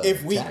lot of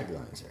if we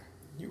taglines there.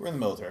 you were in the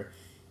military,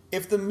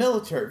 if the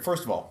military,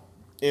 first of all,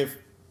 if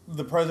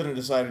the president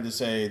decided to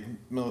say,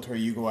 military,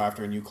 you go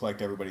after and you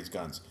collect everybody's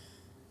guns,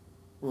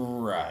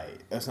 right?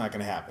 That's not going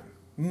to happen.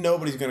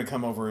 nobody's going to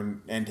come over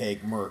and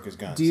take Merc as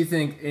guns. Do you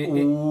think?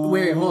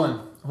 Wait,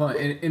 hold on.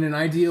 In an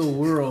ideal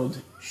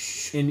world,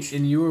 in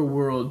your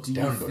world, do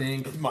you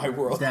think My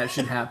world. that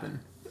should happen?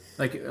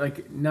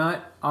 Like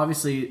not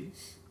obviously.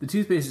 The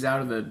toothpaste is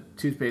out of the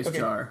toothpaste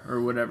jar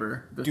or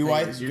whatever. Do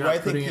I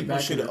think people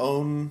should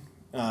own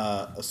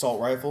assault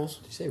rifles?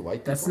 Did you say white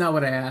people? That's not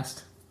what I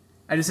asked.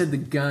 I just said the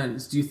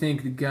guns. Do you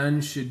think the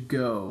guns should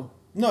go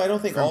No, I don't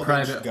think from all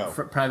guns should go.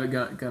 private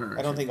gun ownership?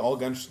 I don't think all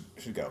guns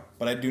should go.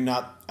 But I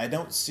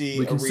don't see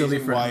We a can still be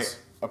reason why friends.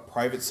 a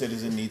private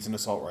citizen needs an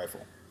assault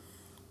rifle.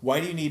 Why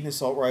do you need an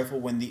assault rifle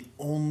when the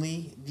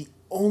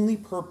only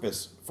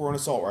purpose for an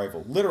assault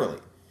rifle, literally,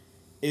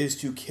 is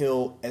to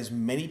kill as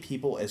many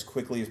people as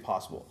quickly as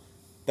possible?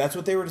 That's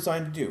what they were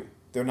designed to do.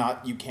 They're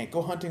not. You can't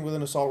go hunting with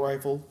an assault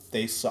rifle.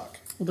 They suck.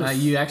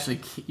 You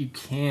actually you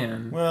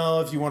can.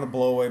 Well, if you want to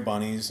blow away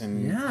bunnies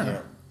and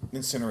Yeah.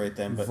 incinerate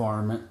them, but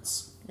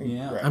Varmints.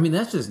 Yeah. Right. I mean,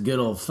 that's just good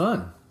old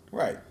fun.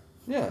 right.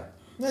 Yeah.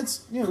 That's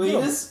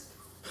Cletus?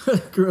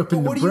 Grew up in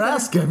But what are you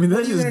Nebraska. gonna- I mean, what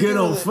that's are you just gonna good do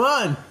old with it?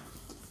 fun.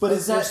 But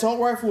is the that... assault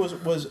rifle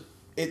was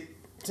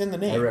it's in the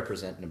name. I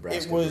represent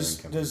Nebraska. It was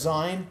Brewing Company.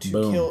 designed to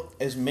Boom. kill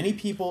as many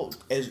people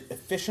as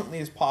efficiently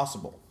as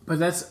possible. But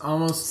that's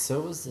almost.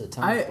 So was the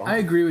atomic bomb. I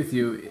agree with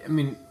you. I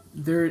mean,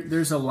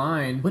 there's a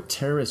line. What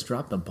terrorist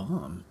dropped the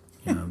bomb?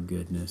 Oh,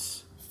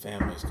 goodness.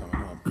 Family's coming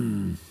up.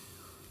 Can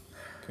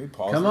we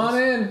pause? Come this?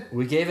 on in.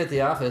 We gave it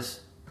the office.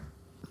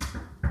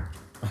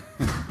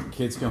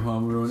 Kids come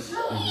home, ruin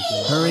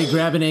everything. Hurry,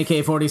 grab an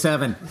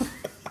AK-47.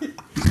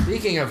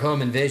 Speaking of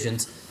home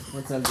invasions,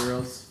 What's up,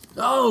 girls?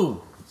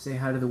 Oh, Say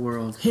hi to the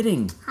world.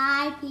 hitting.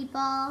 Hi,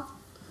 people.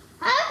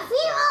 Hi,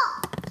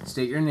 people.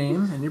 State your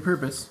name and your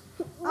purpose.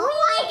 Oh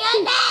my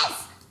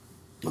goodness.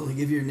 well, they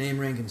give your name,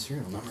 rank, and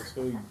serial number.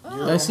 So you're,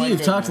 I see oh my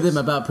you've talked to them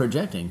goodness. about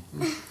projecting.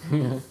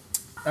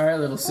 All right,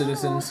 little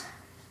citizens,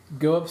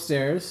 go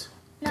upstairs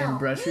and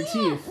brush your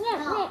teeth.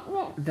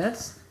 No.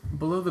 That's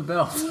below the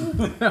belt.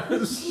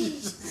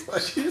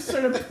 She just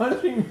started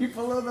punching me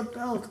below the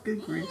belt.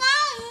 Good grief.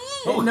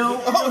 Oh,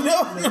 no. Oh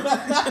no!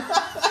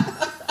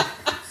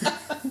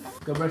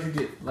 Go brush your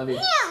teeth. Love you.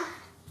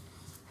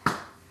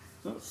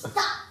 Stop.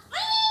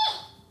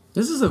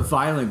 This is a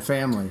violent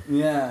family.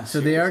 Yeah. So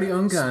they already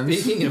own guns.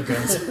 Speaking of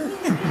guns,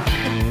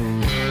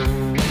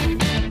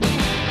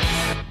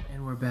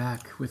 And we're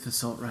back with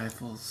assault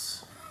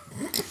rifles.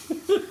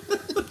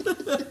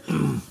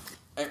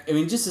 I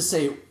mean, just to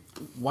say,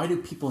 why do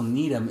people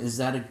need them? Is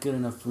that a good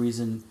enough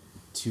reason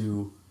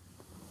to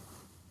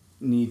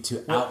need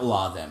to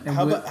outlaw them? And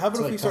How we- about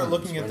if like we start condoms,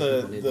 looking at why do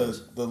people need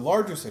those? the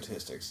larger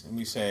statistics and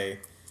we say,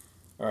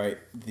 all right,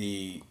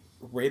 the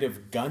rate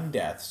of gun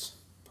deaths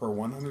per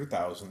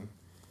 100,000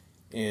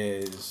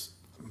 is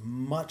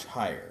much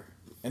higher,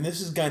 and this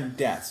is gun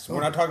deaths.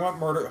 We're not talking about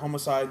murder,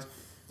 homicides.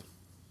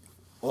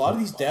 A lot of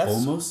these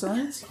deaths,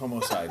 Homicides?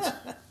 homicides,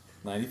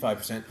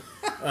 95%.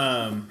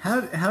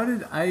 How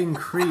did I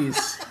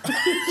increase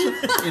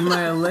in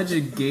my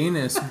alleged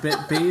gayness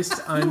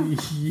based on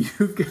you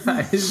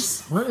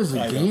guys? What is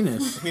a I don't-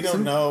 gayness? We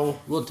don't know.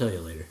 we'll tell you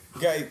later.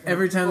 Guy,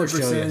 Every time the Or show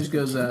you. percentage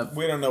goes up,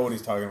 we don't know what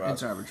he's talking about.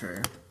 it's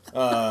arbitrary.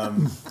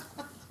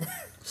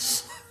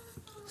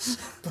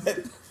 But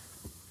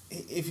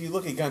if you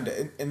look at gun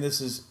death, and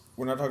this is,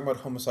 we're not talking about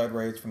homicide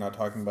rates. We're not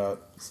talking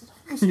about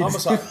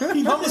homicide.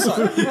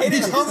 Homicide. It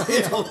is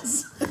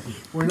homicide.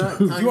 We're not.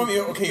 You want me?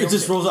 Okay. It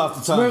just rolls off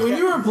the tongue. Wait, when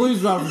you were a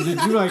police officer,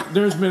 did you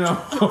there's been a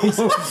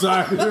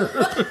homicide here?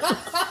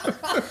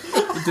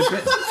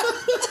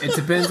 It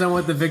depends on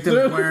what the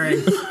victim's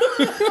wearing.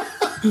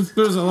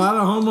 There's a lot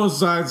of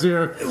homicides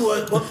here.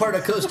 What part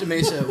of Costa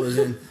Mesa was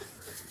in?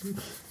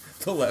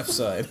 the left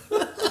side.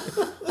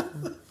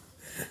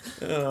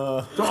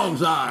 Wrong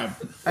side.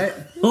 I,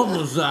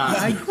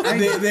 Homicide.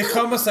 The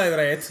homicide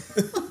rate. Is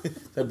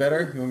that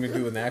better? You want me to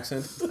do an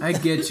accent? I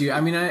get you.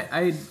 I mean,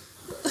 I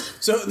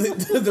So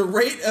the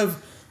rate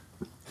of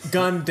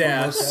gun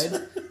deaths.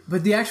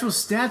 but the actual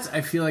stats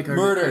I feel like are a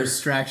Murders.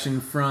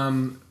 distraction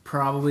from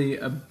probably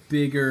a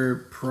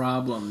bigger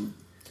problem.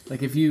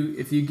 Like if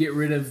you get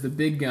rid of the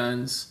big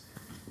guns,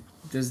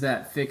 does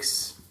that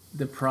fix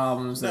the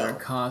problems that No. are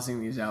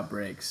causing these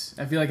outbreaks?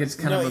 I feel like it's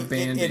kind No, of a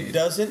band-aid. it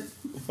doesn't.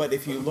 But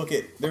if you look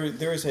at there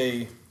is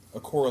a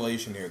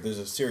correlation here. There's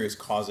a serious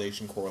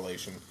causation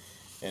correlation,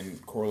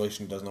 and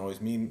correlation doesn't always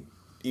mean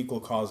equal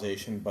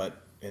causation.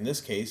 But in this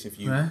case, if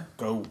you What?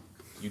 go,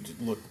 you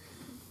look.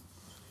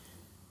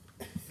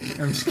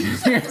 I'm just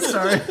kidding.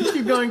 Sorry.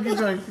 Keep going.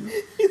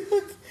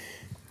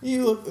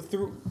 You look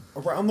through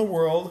around the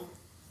world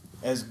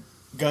as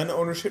gun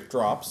ownership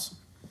drops,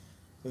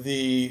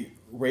 the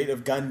rate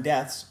of gun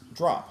deaths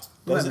drop.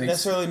 Well, that Doesn't makes-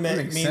 necessarily that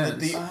mean makes that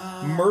the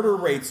sense. murder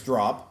rates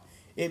drop.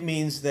 It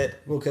means that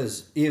Well,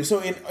 because so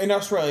in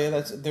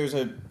Australia, there's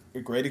a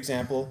great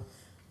example.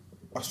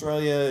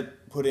 Australia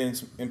put in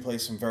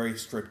place some very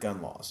strict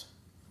gun laws.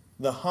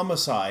 The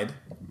homicide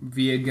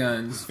Via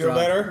guns. feel drop.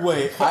 better.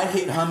 Wait, I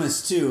hate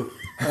hummus too.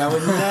 I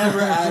would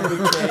never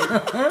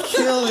advocate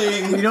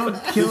killing You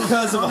don't kill.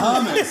 because of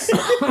hummus.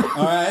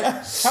 All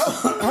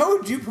right? How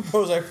would you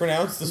propose I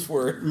pronounce this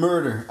word?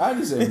 Murder. I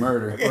just say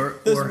murder.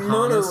 This or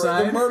murder,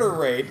 homicide? the murder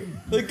rate,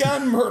 the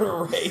gun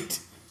murder rate,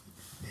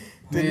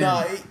 did Man.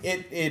 not.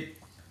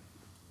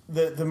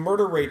 The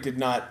murder rate did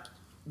not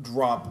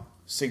drop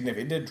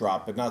significantly. It did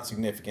drop, but not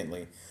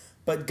significantly.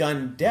 But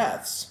gun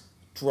deaths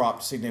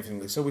dropped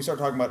significantly. So we start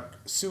talking about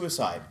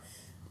suicide,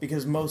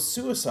 because most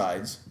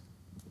suicides.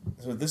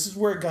 So this is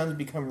where guns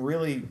become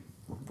really,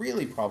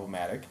 really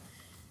problematic.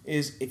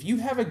 Is if you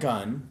have a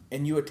gun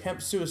and you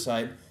attempt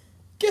suicide,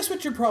 guess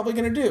what you're probably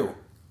going to do?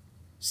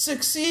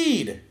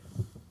 Succeed.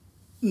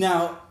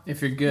 Now,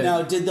 If you're good.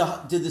 now did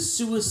the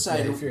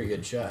suicide If you're a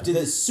good shot. did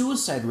the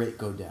suicide rate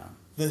go down?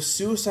 The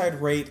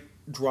suicide rate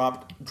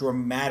dropped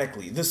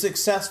dramatically. The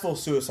successful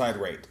suicide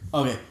rate.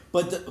 Okay,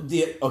 but the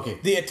The Well, 'cause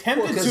the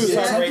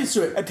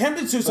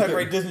attempted suicide Okay.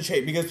 rate doesn't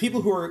change, because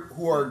people who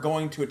are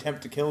going to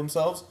attempt to kill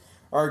themselves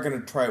are going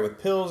to try it with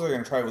pills. They're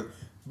going to try it with,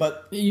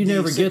 but You the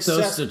never get those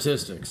success-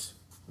 statistics.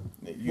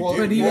 You well,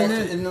 do. but even well,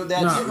 then- no,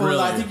 that's, Not well, really.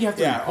 I think you have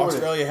to Yeah, report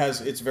Australia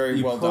has it's very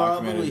You well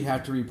probably documented.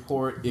 have to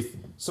report if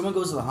someone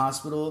goes to the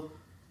hospital.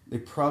 They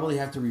probably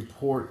have to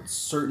report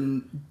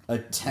certain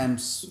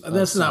attempts. of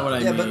That's not what I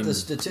Yeah, mean. but the That's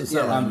statistics.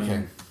 not what I I'm mean.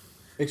 okay.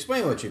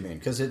 Explain what you mean,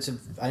 because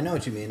I know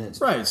what you mean. It's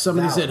Right.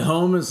 Somebody's valid. at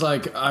home is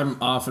like, I'm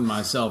offing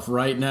myself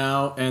right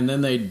now, and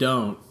then they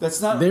don't.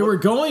 That's not. They what- were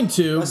going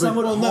to, That's but not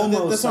what no, that's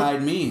not-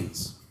 homicide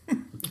means.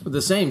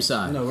 the same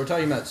side. No, we're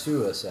talking about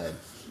suicide.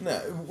 No,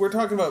 we're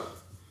talking about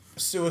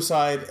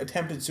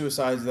attempted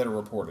suicides that are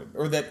reported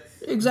or that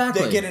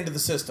Exactly. that get into the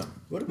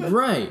system. What about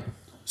Right.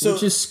 So-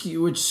 which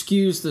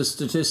skews the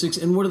statistics.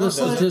 And what are the does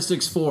it?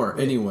 statistics for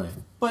anyway?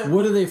 But-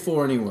 what are they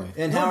for anyway?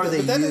 and how No, are but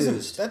they that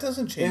used? That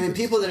doesn't change. I mean, the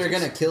people that are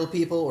statistics. going to kill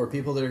people or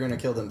people that are going to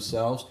kill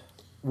themselves,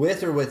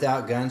 with or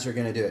without guns, are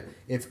going to do it.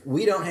 If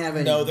we don't have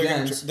any No,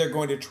 guns, they're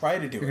going to try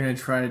to do You're it. going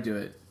to try to do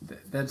it.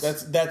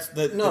 That's That's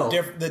the No.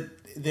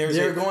 there's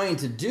they're a, going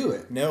to do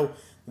it. No,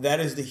 that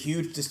is the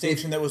huge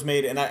distinction that was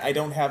made, and I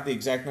don't have the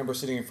exact number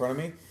sitting in front of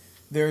me.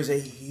 There is a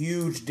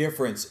huge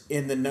difference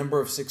in the number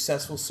of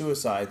successful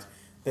suicides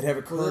that have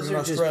Well, occurred those in are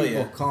just Australia.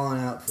 people calling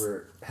out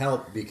for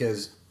help,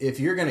 because if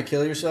you're going to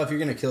kill yourself, you're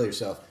going to kill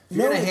yourself. If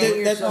No, you're going to hang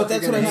yourself, but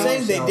that's you're what I'm gonna saying.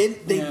 hang They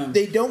yourself. did.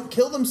 Yeah. They don't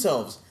kill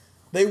themselves.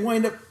 They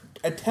wind up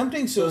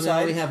attempting So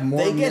suicide. now we have more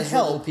they get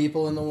miserable help.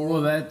 people in the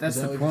world. well, that's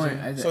Is the what you're point.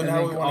 saying? I, So I now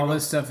think we wanna all go-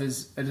 this stuff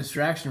is a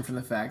distraction from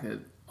the fact that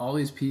all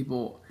these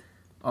people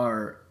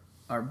are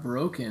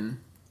broken,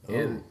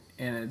 and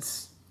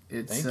it's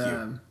Thank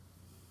you.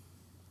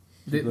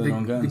 The People that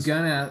own guns.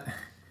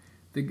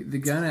 the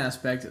gun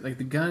aspect, like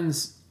the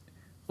guns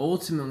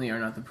ultimately are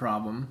not the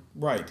problem.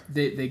 Right.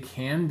 They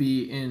can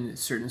be in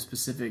certain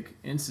specific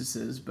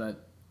instances,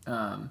 but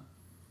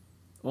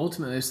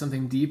ultimately there's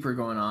something deeper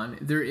going on.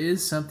 There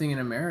is something in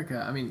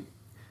America. I mean,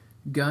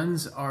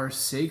 guns are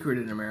sacred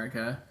in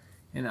America,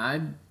 and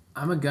I'm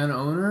a gun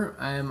owner.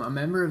 I am a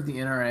member of the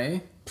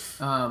NRA,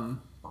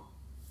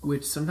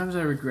 which sometimes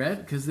I regret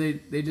because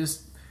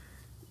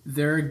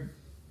they're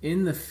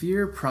in the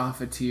fear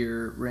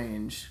profiteer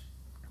range.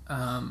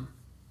 Well,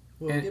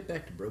 and- get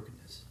back to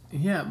brokenness.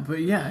 Yeah,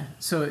 but yeah.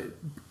 So,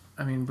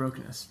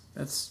 brokenness.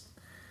 That's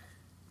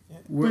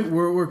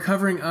we're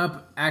covering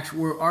up.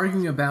 We're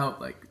arguing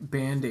about like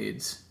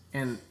band-aids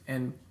and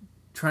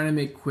trying to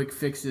make quick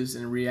fixes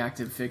and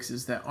reactive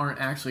fixes that aren't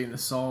actually going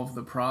to solve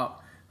the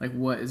like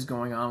what is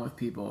going on with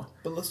people.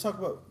 But let's talk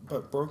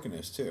about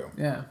brokenness too.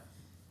 Yeah.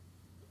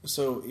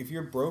 So if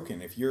you're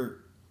broken, if you're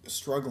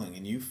struggling,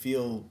 and you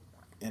feel,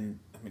 and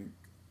I mean,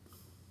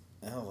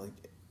 hell, like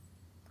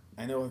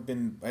I know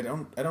I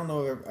don't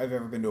know if I've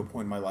ever been to a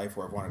point in my life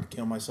where I've wanted to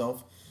kill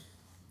myself.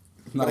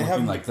 Not But I looking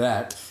haven't- like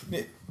that.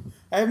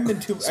 I haven't been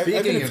too. I've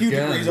Speaking been a of few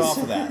guns. degrees off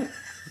of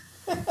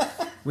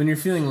that. When you're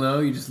feeling low,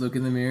 you just look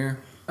in the mirror.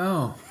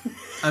 Oh,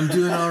 I'm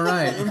doing all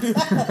right. I'm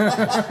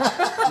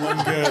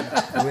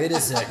good. Wait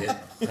a second.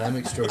 I'm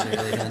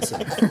extraordinarily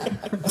handsome.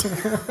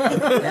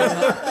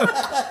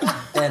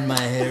 and my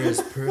hair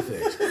is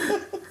perfect.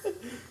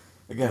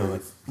 I got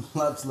a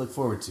lot to look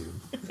forward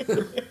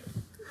to.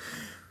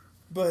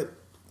 But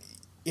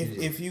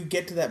if you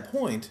get to that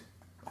point,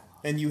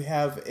 and you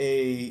have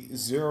a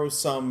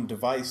zero-sum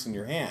device in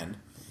your hand,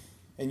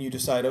 and you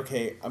decide,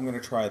 okay, I'm going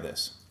to try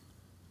this,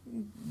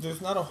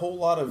 there's not a whole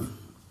lot of.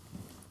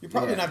 You're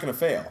probably Yeah. not going to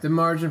fail. The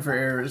margin for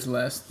error is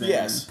less than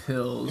Yes.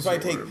 pills. If I or-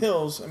 take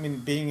pills, I mean,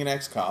 being an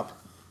ex-cop,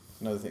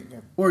 another thing.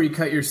 Or you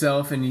cut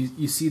yourself and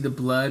you see the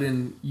blood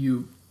and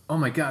you, oh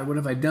my God, what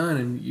have I done?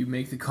 And you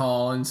make the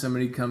call and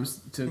somebody comes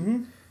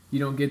to, you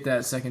don't get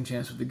that second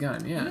chance with the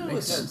gun. Yeah, it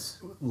makes sense.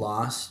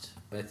 Lost,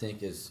 I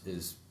think,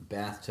 is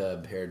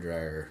bathtub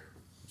hairdryer.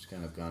 It's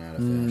kind of gone out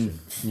of fashion.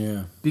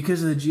 Yeah.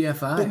 Because of the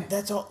GFI. But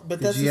that's all. But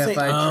The that's the GFI same.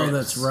 Oh, trips.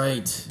 that's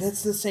right.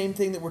 That's the same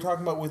thing that we're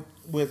talking about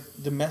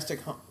with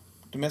domestic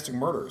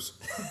murders.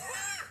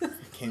 I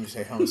can't even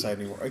say homicide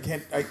anymore. I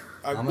can't. I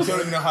don't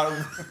even know how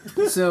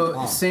to.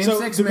 So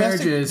same-sex So domestic-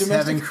 marriages have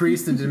domestic-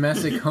 increased in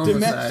domestic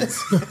homicides.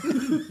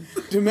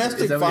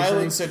 Domestic Is that what you're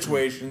violence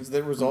situations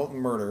that result in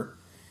murder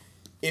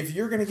if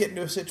you're going to get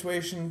into a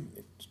situation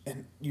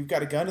and you've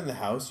got a gun in the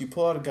house, you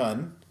pull out a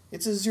gun,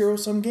 it's a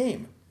zero-sum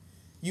game.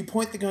 You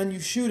point the gun, you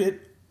shoot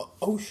it,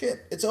 oh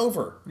shit, it's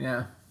over.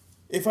 Yeah.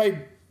 If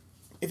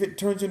it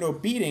turns into a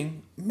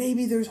beating,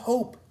 maybe there's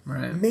hope.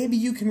 Right. Maybe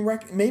you can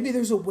maybe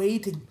there's a way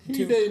to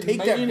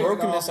take that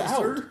brokenness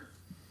out.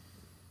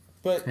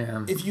 But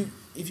Yeah. if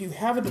you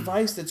have a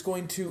device that's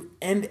going to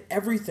end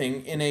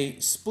everything in a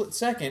split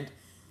second,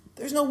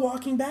 there's no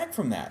walking back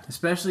from that.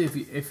 Especially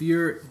if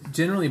you're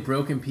generally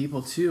broken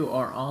people too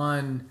are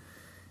on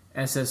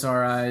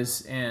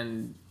SSRIs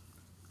and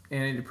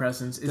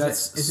antidepressants.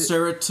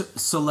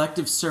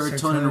 Selective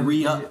serotonin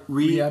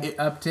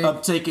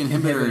uptake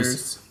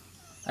inhibitors.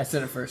 I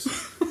said it first.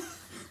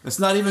 It's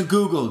not even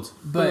Googled.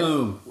 But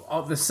Boom.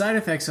 all the side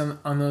effects on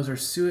those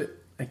are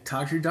like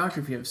talk to your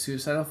doctor if you have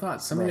suicidal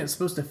thoughts. Something Right. that's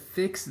supposed to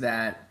fix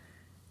that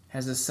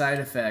has a side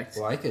effect.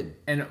 Well, I could.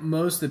 And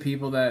most of the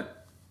people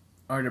that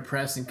are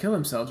depressed and kill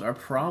themselves are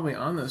probably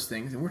on those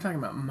things. And we're talking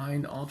about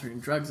mind-altering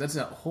drugs. That's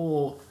a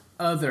whole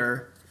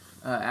other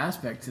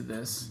aspect to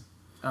this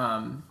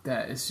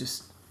that is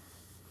just...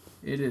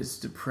 It is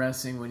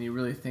depressing when you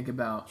really think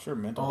about Sure,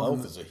 mental all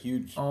health the- is a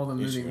huge all the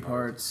issue moving in our-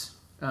 parts.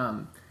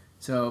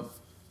 So,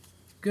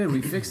 good,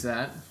 we fixed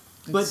that.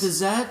 But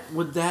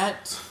would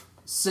that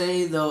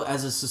say though,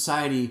 as a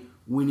society,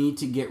 we need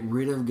to get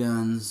rid of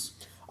guns?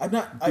 I'm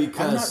not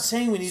Because-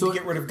 saying we need so- to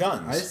get rid of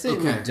guns. I think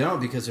Okay. we don't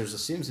because there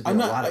seems to be I'm a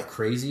not- lot I- of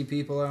crazy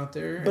people out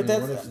there. But and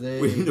that's- what if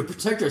they We need to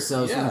protect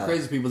ourselves from the Yeah.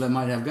 crazy people that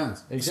might have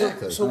guns.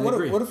 exactly? So I what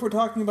agree. if we're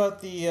talking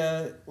about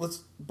the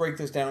let's break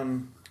this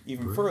down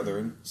even further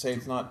and say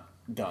it's not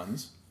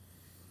guns,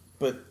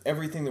 but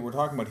everything that we're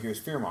talking about here is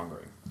fear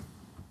mongering.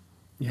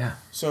 Yeah.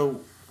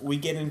 So we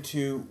get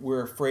into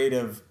we're afraid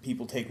of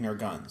people taking our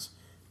guns.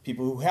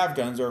 People who have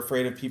guns are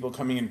afraid of people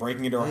coming and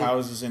breaking into our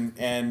houses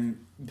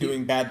and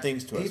doing bad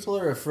things to us. People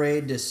are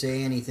afraid to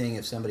say anything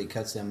if somebody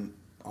cuts them,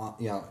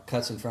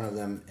 cuts in front of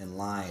them in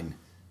line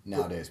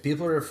nowadays.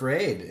 People are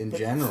afraid in But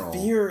general.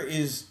 fear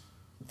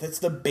that's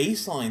the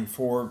baseline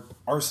for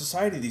our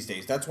society these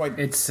days. That's why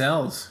It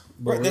sells.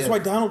 But right, we that's have- why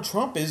Donald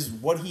Trump is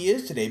what he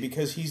is today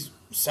because he's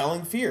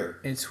selling fear.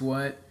 It's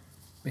what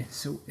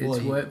Well,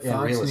 what yeah,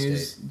 Fox real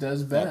News estate.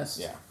 does best.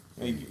 Yeah.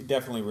 I mean,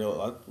 definitely a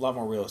lot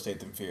more real estate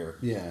than fear.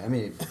 Yeah, I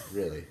mean,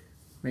 really.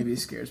 Maybe it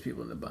scares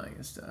people into buying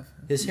his stuff.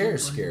 His hair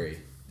is scary.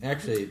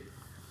 Actually,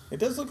 It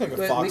does look like a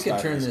but fox we could guy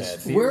in turn his this head.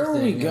 fear Where are we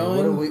thing,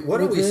 going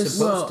What are with we this?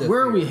 supposed to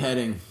Where are we fear?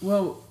 heading?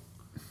 Well,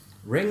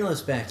 Ring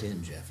us back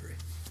in, Jeffrey.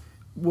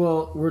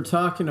 Well, we're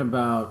talking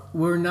about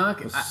we're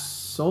not.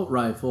 assault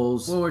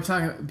rifles. Well, we're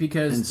talking And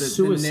because the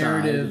suicide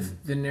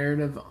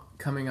narrative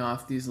coming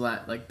off these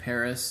like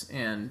Paris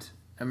and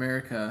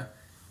America,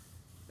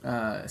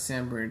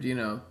 San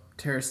Bernardino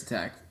terrorist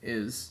attack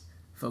is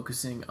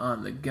focusing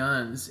on the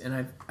guns,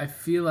 and I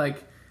feel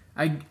like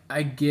I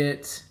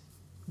get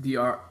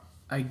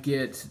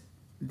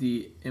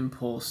the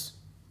impulse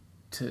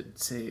to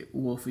say,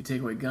 well, if we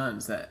take away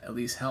guns, that at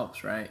least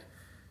helps, right?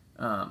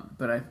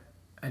 But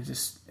I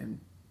just am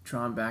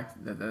drawn back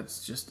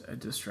that's just a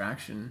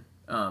distraction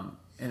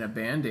and a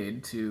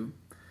band-aid to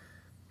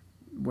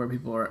where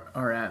people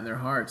are at in their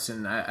hearts.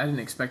 And I didn't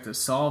expect to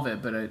solve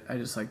it, but I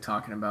just like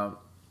talking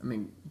about, I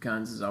mean,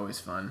 guns is always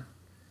fun.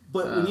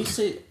 But when you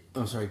say,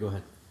 oh, sorry, go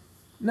ahead.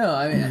 No,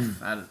 I mean,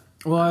 I don't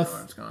know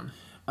where it's going.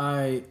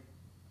 I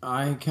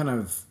kind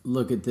of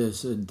look at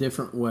this a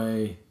different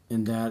way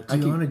in that Do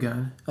you own a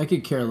gun? I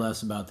could care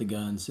less about the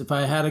guns. If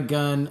I had a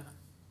gun,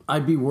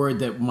 I'd be worried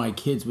that my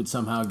kids would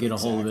somehow get a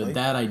hold of it.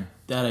 Exactly.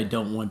 That I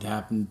don't want to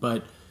happen.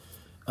 But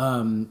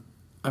I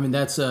mean,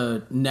 that's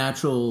a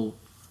natural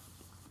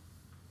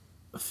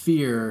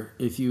fear.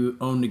 If you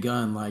owned a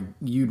gun, like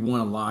you'd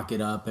want to lock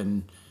it up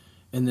and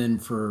then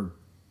for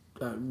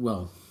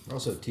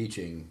Also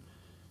teaching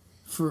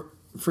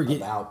forget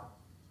about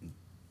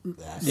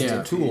that. Yeah.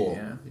 It's a tool.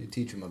 Yeah. You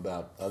teach them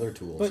about other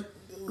tools. But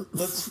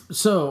let's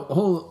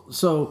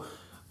So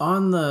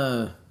on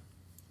the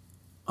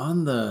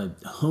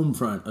home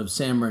front of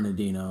San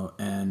Bernardino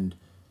and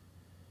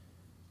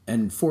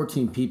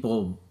 14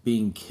 people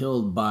being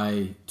killed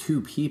by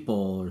 2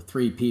 people or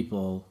 3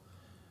 people,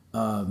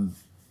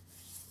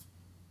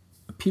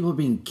 people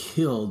being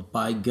killed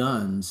by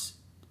guns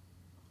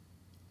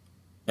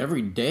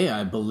every day,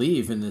 I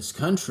believe, in this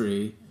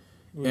country.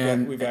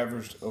 we've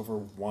averaged over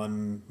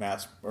one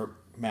mass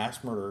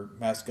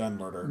gun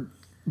murder.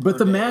 But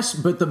per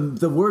the day.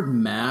 the word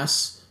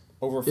mass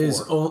Over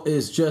 4.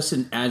 is just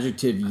an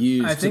adjective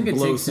used I think to it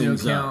blow takes into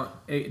things account.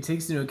 up. It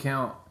takes into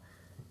account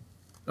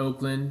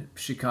Oakland,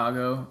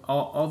 Chicago,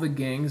 all the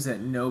gangs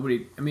that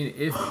nobody. I mean,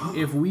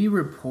 if we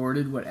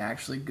reported what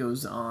actually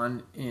goes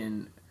on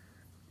in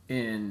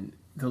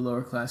the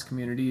lower class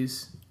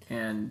communities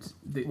and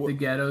the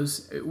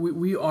ghettos,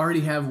 we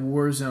already have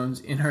war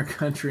zones in our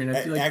country, and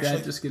I feel like Actually,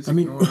 that just gets I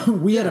mean,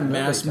 ignored. we had a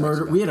mass talks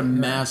murder. about We had a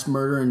mass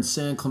murder in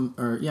San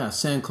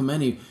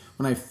Clemente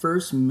when I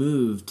first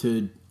moved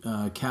to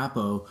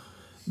Capo.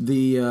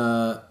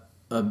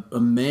 A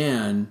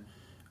man,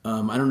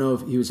 I don't know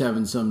if he was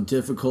having some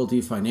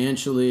difficulty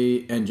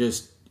financially, and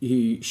just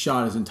he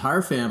shot his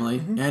entire family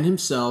and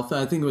himself.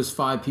 I think it was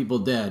 5 people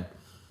dead.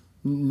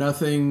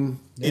 Nothing,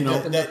 you know.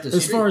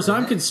 As far as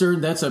I'm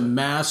concerned, that's a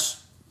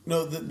mass.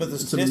 No, but the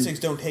statistics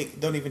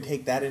don't even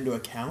take that into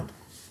account.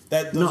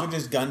 Those are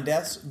just gun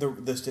deaths.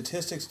 The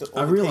statistics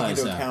only take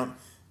into account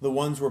the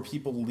ones where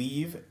people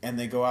leave and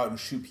they go out and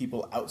shoot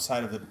people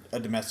outside of a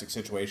domestic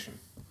situation.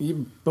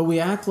 But we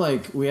act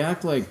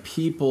like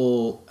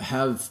people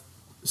have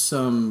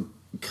some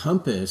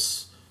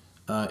compass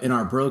in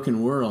our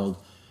broken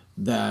world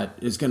that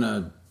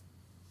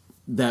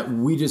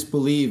we just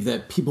believe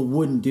that people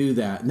wouldn't do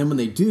that, and then when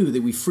they do,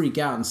 that we freak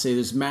out and say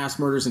there's mass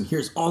murders, and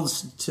here's all the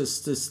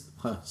statistics.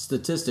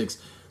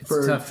 It's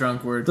for a tough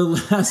drunk word. The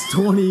last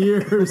 20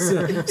 years,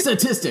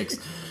 statistics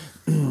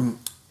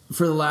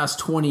for the last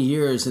 20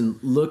 years, and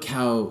look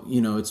how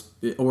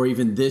or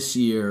even this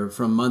year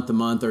from month to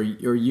month or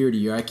year to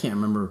year. I can't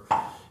remember.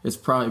 It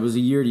was a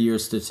year to year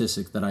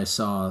statistic that I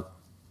saw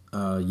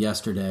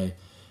yesterday,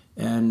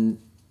 and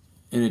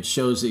it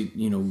shows that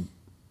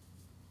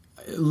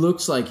it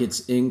looks like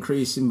it's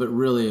increasing, but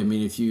really, I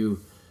mean, if you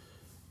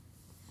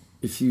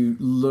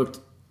looked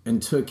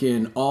and took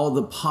in all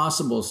the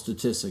possible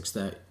statistics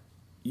that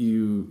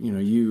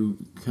you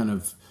kind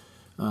of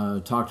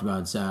talked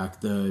about,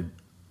 Zach, the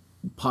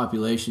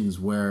populations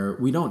where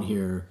we don't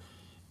hear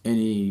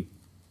any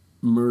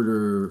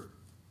murder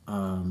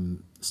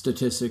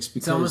statistics,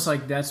 because it's almost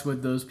like that's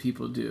what those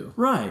people do.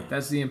 Right.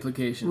 That's the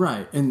implication.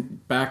 Right.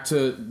 And back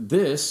to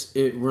this,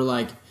 we're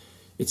like,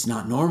 it's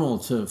not normal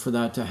for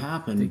that to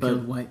happen. They but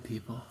killed white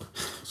people.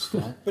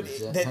 But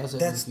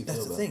that's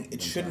the thing.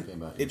 It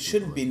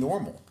shouldn't be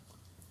normal.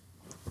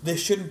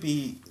 This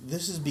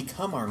has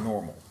become our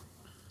normal.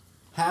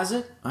 Has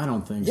it? I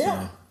don't think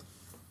Yeah. so.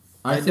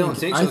 I don't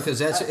think so, because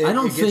that's. I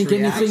don't think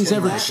anything's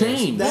ever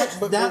changed.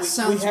 That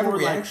sounds we have more a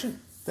reaction.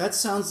 like. That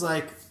sounds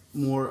like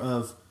more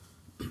of,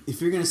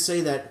 if you're going to say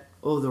that,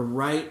 the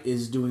right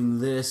is doing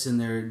this and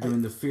they're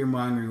doing the fear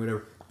mongering,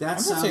 whatever. That I'm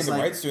not sounds saying the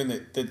like, right's doing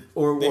the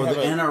or the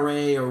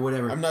NRA or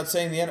whatever. I'm not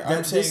saying the NRA.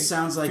 I'm saying this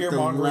sounds like the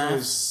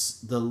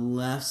fear-mongering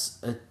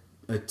left's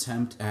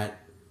attempt at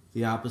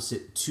the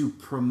opposite to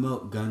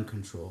promote gun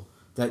control.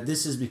 That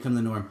this has become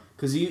the norm.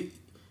 Because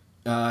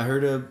I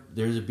heard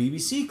there's a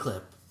BBC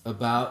clip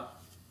about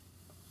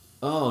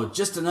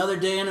just another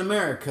day in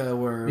America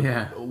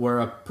where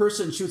a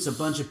person shoots a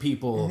bunch of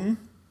people.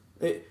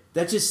 Mm-hmm.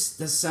 That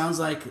sounds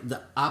like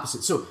the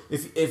opposite. So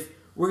if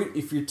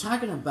you're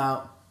talking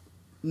about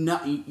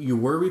you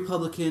were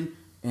Republican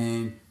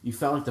and you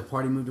felt like the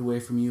party moved away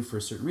from you for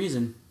a certain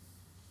reason,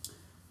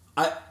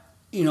 I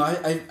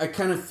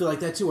kind of feel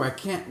like that too, where I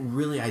can't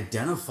really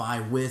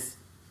identify with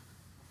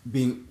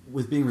being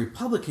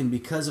Republican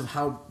because of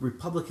how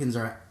Republicans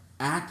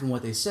act and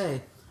what they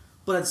say,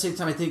 but at the same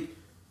time, I think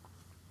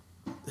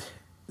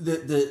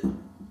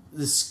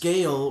the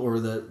scale or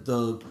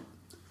the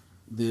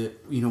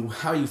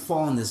how you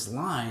fall on this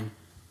line,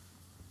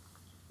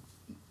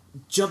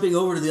 jumping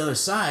over to the other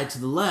side, to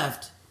the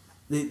left,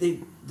 they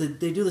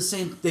do the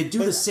same. They do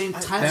the same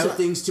types of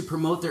things to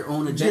promote their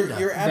own agenda.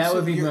 You're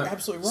absolutely right.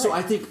 So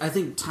I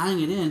think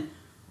tying it in,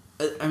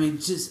 I mean,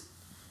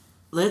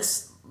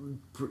 let's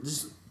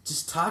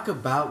just talk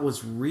about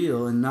what's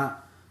real and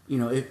not,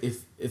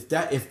 if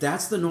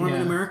that's the norm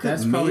in America,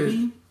 that's maybe.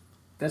 Probably,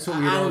 that's what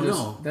we would I all don't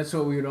know. That's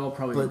what we would all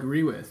probably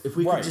agree with. If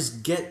we could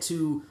just get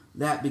to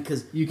that,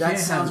 because that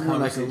sounds more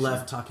like a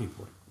left talking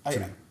point.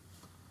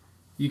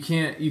 You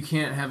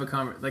can't have a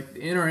conversation. Like,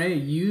 the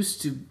NRA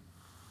used to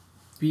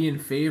be in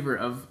favor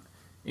of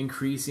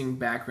increasing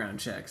background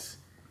checks,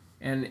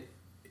 and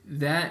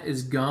that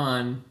is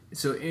gone.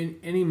 So in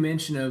any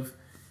mention of,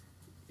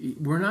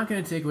 we're not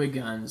going to take away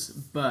guns,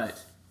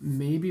 but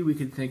maybe we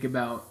could think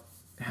about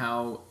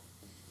how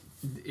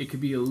it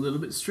could be a little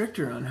bit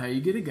stricter on how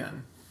you get a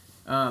gun.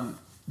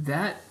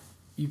 That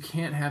you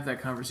can't have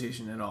that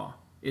conversation at all.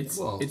 It's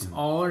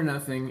all or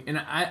nothing.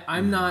 And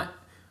I'm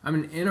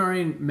an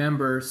NRA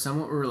member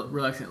somewhat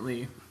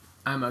reluctantly.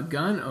 I'm a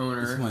gun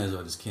owner. Might as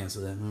well just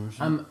cancel that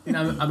membership.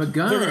 I'm a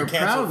gun owner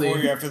proudly. For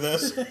you after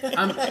this.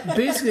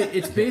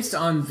 It's based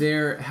on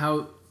their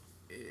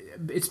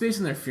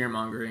fear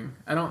mongering.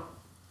 I don't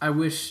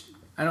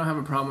have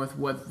a problem with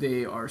what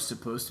they are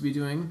supposed to be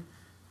doing,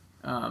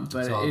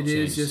 but it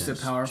is just a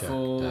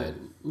powerful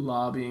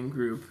lobbying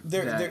group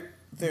that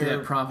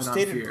profit on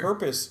fear. Their stated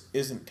purpose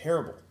isn't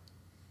terrible.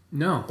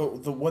 No,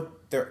 but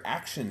what their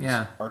actions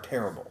are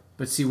terrible.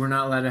 But see, we're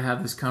not allowed to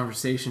have this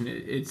conversation.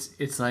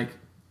 It's like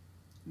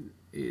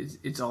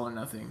it's all or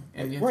nothing,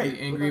 and you have to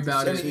be angry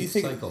about it. You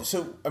think,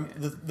 so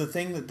the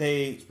thing that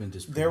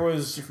there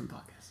was different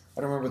podcasts.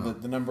 I don't remember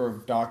the number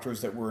of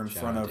doctors that were in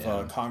front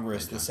of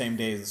Congress the same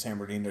day as the San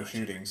Bernardino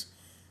shootings,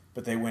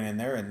 but they went in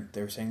there and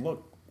they were saying,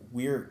 look,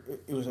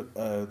 it was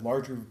a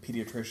large group of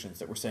pediatricians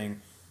that were saying,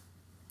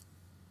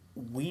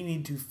 we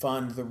need to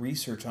fund the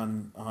research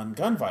on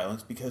gun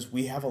violence because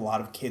we have a lot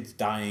of kids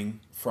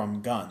dying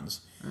from guns.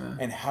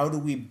 And how do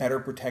we better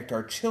protect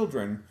our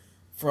children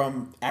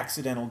from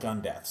accidental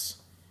gun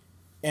deaths?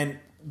 And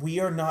we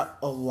are not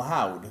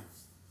allowed,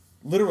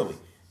 literally,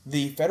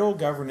 the federal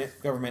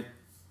government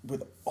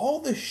with all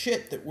the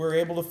shit that we're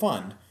able to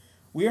fund,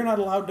 we are not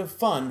allowed to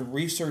fund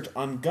research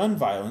on gun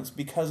violence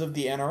because of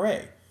the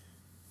NRA.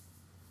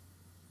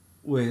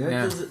 Wait, that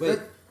Yeah. doesn't, That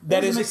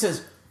that is- doesn't make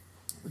sense.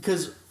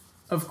 Because,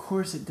 Of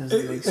course, it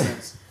doesn't make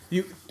sense.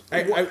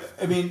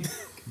 I mean,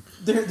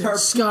 there are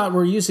Scott,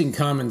 we're using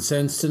common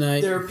sense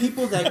tonight. there are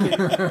people that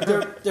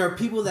can there are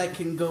people that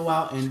can go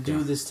out and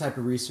do this type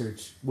of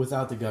research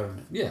without the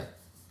government. Yeah,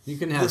 you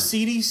can The have.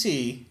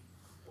 CDC,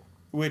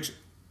 which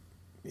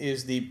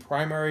is the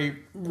primary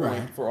point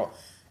Right. for all,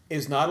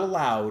 is not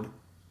allowed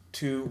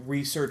to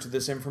research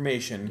this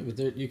information But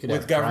there- you could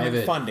with have government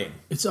private. funding.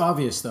 It's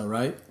obvious, though,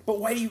 right? But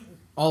why do you?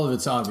 All of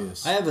it's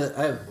obvious. I have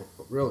a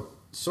real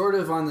sort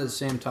of on the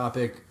same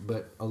topic,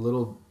 but a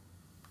little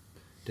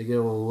to get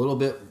a little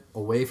bit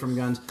away from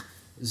guns.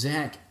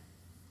 Zach,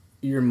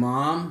 your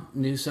mom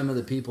knew some of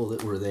the people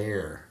that were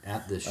there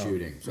at the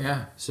shooting.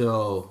 Yeah.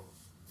 So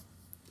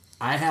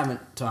I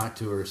haven't talked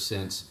to her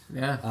since.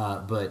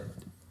 Yeah. But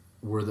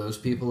were those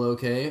people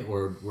okay,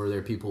 or were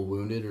there people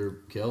wounded or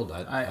killed?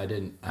 I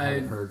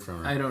haven't heard from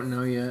her. I don't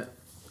know yet.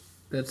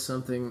 That's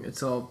something.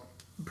 It's all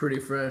pretty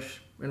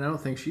fresh, and I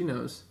don't think she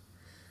knows.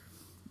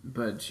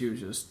 But she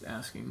was just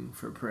asking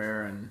for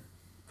prayer, and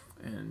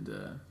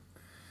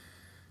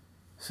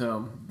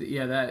so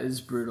yeah, that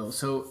is brutal.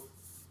 So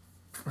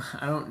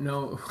I don't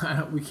know.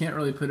 We can't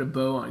really put a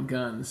bow on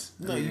guns.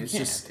 No, I mean, you it's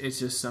can't. It's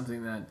just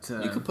something that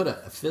you could put a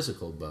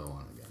physical bow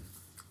on a gun.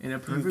 in a You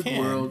perfect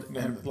can, world.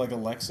 and like a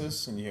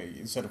Lexus, and you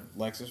instead of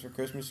Lexus for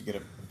Christmas, you get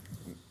a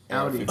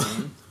Audi.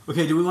 AR-15.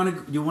 Okay, do you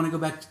want to go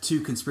back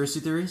to conspiracy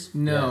theories?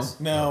 No. Yes.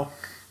 No.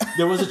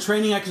 There was a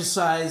training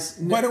exercise.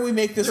 Why don't we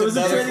make this It was a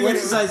another? training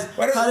exercise.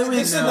 Why don't, How do we-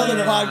 this is No, another no,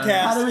 no, no.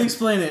 podcast? How do we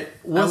explain it?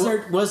 Was there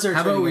a How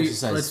training about we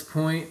exercise? let's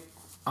point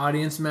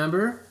audience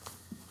member,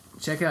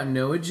 check out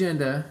No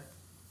Agenda.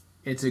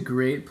 It's a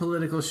great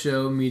political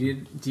show, media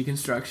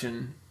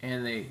deconstruction,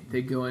 and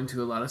they go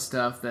into a lot of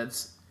stuff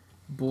that's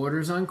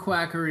borders on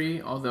quackery,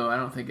 although I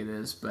don't think it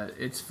is, but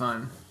it's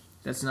fun.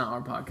 That's not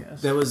our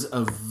podcast. That was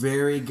a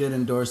very good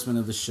endorsement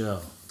of the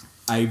show.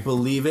 I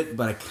believe it,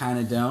 but I kind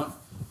of don't.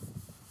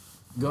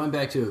 Going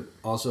back to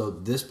also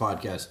this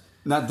podcast,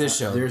 Not this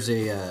show. there's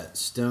a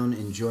Stone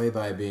Enjoy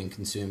by being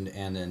consumed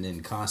and an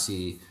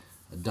Ninkasi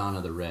Dawn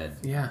of the Red.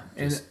 Yeah,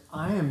 and Just-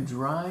 I am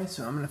dry,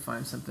 so I'm gonna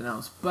find something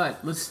else.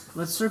 But let's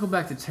circle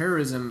back to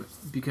terrorism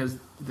because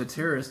the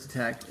terrorist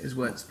attack is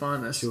what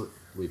spawned us. Should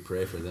we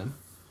pray for them?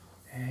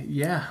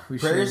 Yeah, we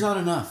Prayer's should. not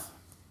enough.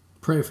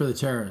 Pray for the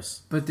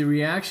terrorists. But the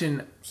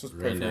reaction, So let's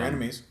pray Right for your now.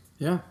 enemies.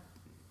 Yeah.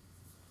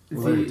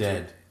 We're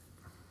dead.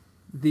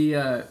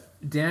 the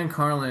Dan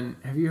Carlin.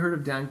 Have you heard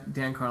of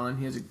Dan Carlin?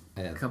 He has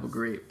I a have. couple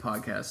great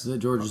podcasts. Is that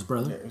George's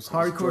brother? It was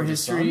Hardcore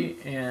George's History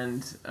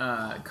and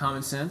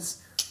Common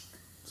Sense.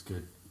 It's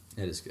good.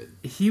 It is good.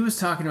 He was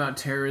talking about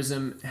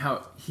terrorism,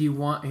 how he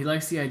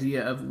likes the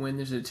idea of when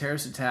there's a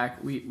terrorist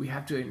attack, we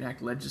have to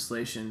enact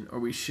legislation, or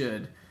we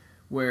should,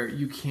 where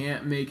you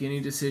can't make any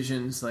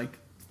decisions like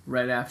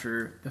right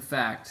after the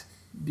fact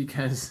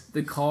because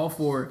the call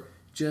for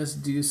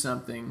just do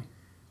something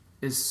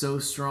is so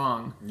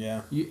strong.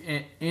 Yeah.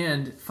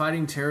 And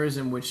fighting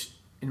terrorism, which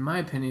in my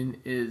opinion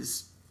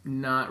is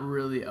not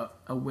really a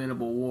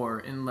winnable war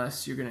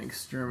unless you're going to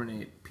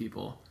exterminate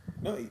people.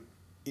 No,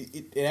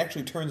 it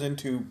actually turns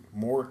into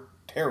more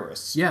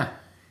terrorists. Yeah.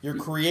 You're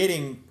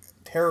creating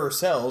terror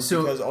cells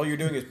So- because all you're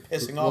doing is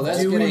pissing Well, off. that's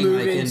Do we getting move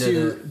like into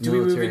into- the do we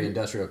move in-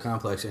 military-industrial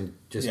complex and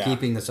just Yeah.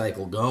 keeping the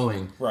cycle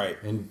going, Right.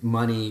 And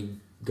money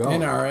going.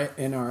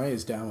 NRA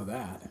is down with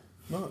that.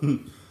 No.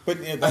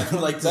 But yeah, I'd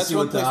like to that's see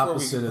one what the place where we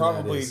opposite can of that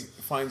probably is.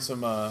 find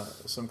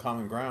some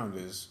common ground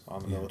is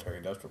on the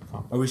military-industrial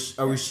complex.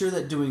 Are we sure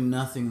that doing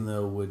nothing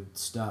though would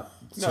stop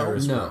No.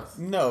 terrorist No. growth?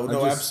 No, I'm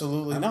no, just-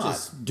 absolutely I'm not.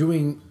 just-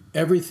 Doing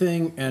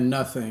everything and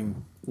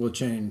nothing will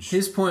change.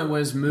 His point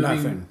was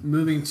Nothing.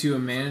 moving to a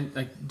man.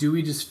 Like, do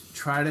we just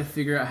try to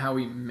figure out how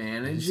we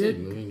manage Say it?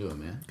 moving to a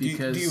man.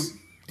 Because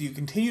do you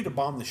continue to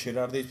bomb the shit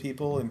out of these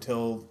people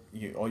until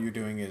all you're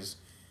doing is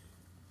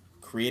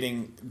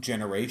creating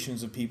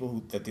generations of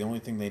people that the only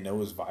thing they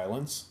know is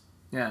violence?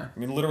 yeah, I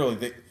mean, literally, We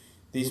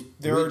do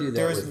that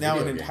there is with now an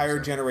video games, entire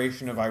though.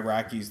 generation of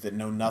Iraqis that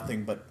know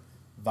nothing but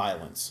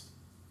violence.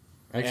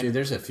 Actually, And-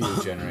 there's a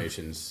few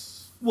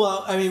generations.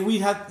 Well, I mean,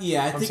 we'd have.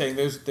 Yeah, I I'm think. saying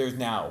there's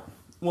now.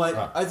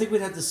 Well, I think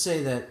we'd have to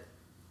say that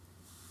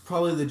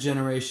probably the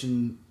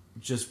generation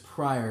just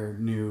prior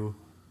knew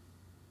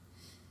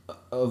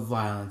of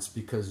violence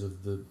because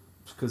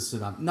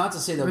Saddam. Not to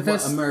say that But what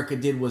that's- America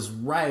did was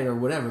right or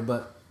whatever,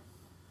 but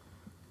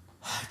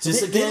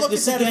just They look at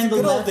that as the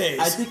good old days.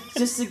 I think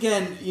just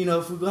again,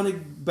 if we're going to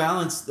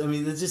balance, I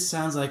mean, it just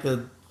sounds like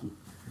a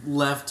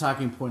left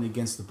talking point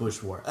against the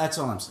Bush war. That's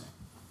all I'm saying.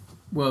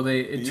 well,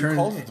 You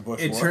called it the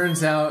Bush War.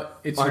 turns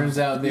out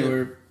they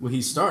were Well,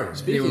 he started.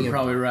 it. they were Speaking of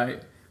probably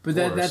right. But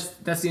wars.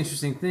 that's the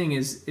interesting thing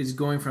is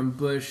going from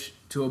Bush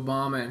to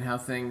Obama and how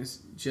things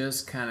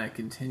just kind of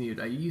continued.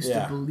 I used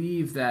Yeah. to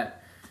believe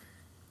that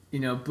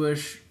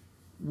Bush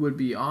would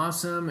be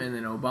awesome and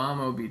then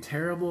Obama would be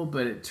terrible,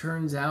 but it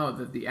turns out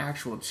that the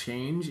actual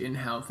change in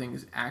how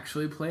things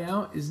actually play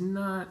out is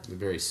not.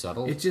 Very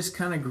subtle. It just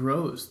kind of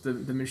grows. The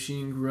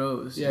machine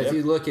grows. Yeah, if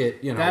you look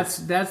at, That's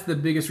the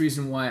biggest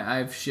reason why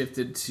I've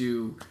shifted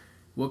to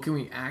what can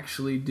we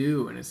actually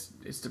do, and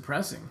it's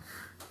depressing.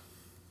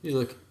 you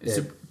look It's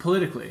at,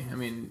 politically. I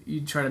mean,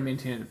 you try to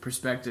maintain a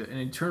perspective, an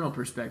internal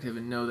perspective,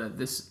 and know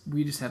that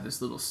we just have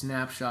this little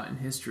snapshot in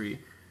history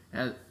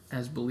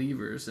as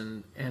believers,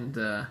 and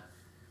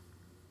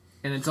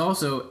it's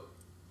also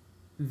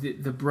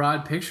the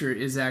broad picture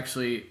is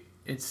actually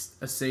it's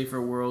a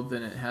safer world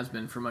than it has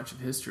been for much of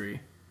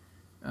history,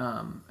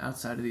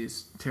 outside of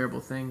these terrible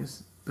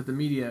things. But the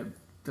media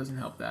doesn't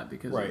help that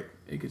because Right.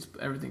 it gets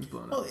everything's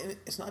blown Well, up.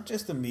 it's not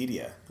just the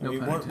media. I No mean,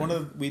 pun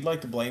intended. we'd like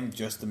to blame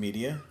just the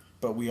media,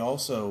 but we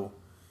also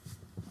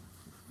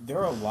there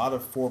are a lot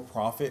of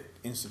for-profit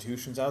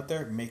institutions out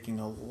there making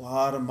a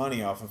lot of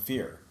money off of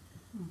fear.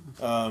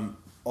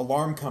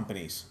 Alarm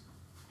companies.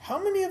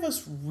 How many of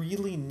us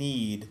really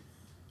need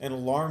an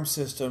alarm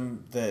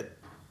system that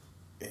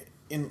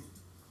in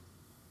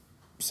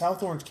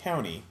South Orange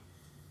County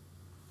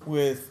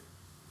with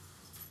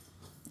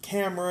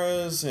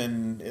cameras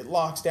and it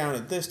locks down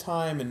at this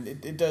time and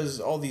it does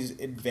all these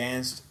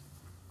advanced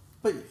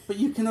But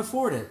you can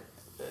afford it.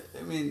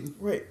 I mean,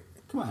 right.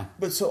 come on.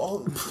 But so all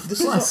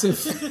this Plus,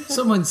 is if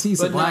someone sees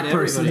a But not black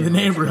person in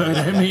the everybody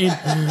neighborhood, I mean,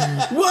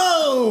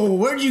 whoa,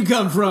 where'd you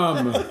come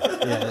from?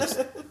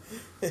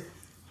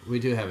 we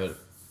do have it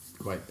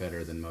quite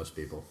better than most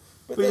people.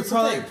 but But you're that's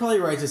the thing. probably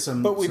right to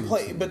some. But we some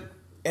play, extent. but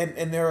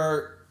and there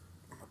are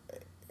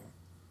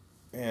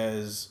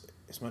as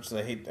much as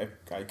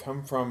I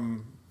come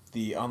from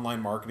the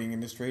online marketing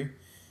industry.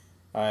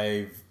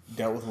 I've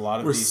dealt with a lot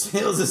of where these.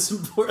 sales is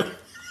important.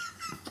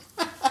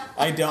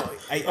 I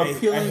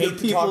Appealing hate to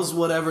to people's talk,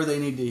 whatever they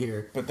need to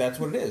hear. but that's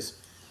what it is.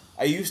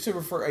 I used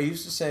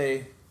to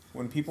say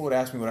when people would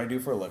ask me what I do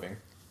for a living,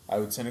 I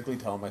would cynically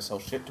tell them I sell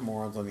shit to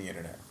morons on the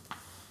internet.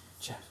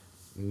 Jeff.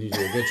 And you do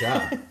a good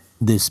job.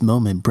 This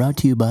moment brought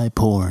to you by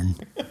porn.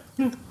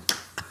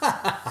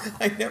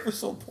 I never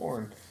sold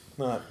porn.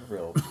 Not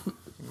real.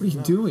 What are you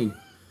doing?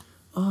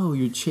 Oh,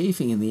 you're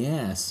chafing in the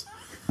ass.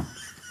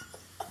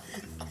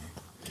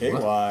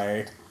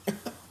 KY.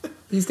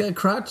 He's got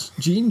crotch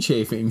gene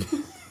chafing.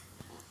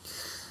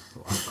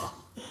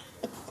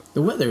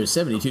 The weather is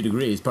 72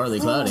 degrees, partly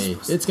cloudy.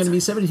 It's going to be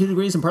 72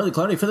 degrees and partly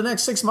cloudy for the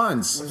next 6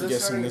 months. I'm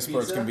guessing this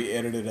part's going to be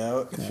edited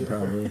out.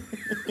 Probably.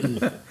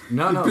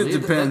 No,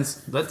 It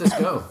depends. Let this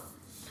go.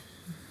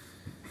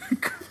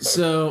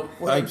 So,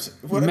 What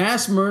I'm-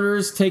 mass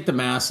murderers, take the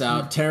mass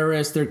out.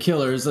 Terrorists, they're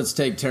killers. Let's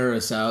take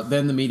terrorists out.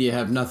 Then the media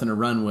have nothing to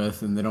run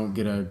with, and they don't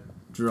get to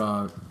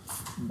drive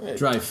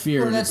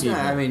fear Well, into that's people.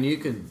 not. I mean, you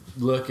could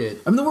look at.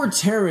 I mean, the word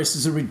terrorist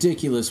is a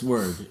ridiculous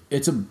word.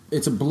 It's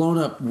a blown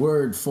up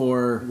word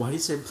for. Why do you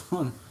say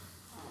blown?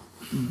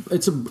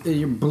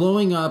 You're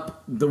blowing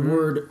up the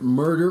word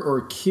murder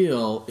or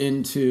kill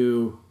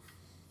into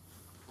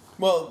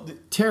Well,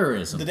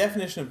 terrorism. the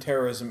definition of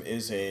terrorism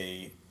is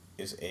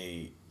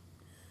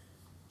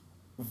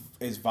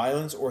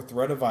violence or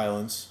threat of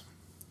violence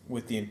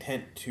with the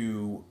intent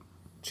to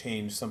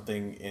change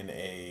something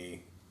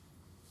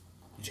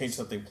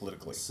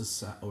politically.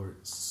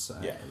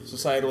 Society. Yeah,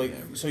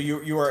 societally. So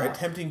you are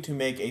attempting to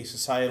make a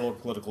societal or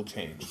political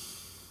change.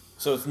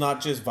 So it's not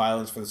just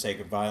violence for the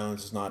sake of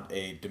violence. It's not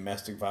a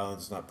domestic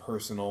violence. It's not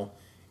personal.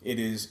 It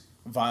is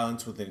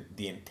violence with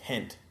the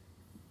intent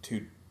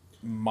to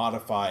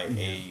modify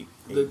a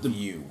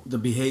view. The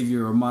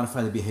behavior or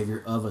modify the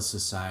behavior of a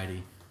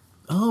society.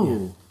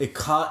 Oh. It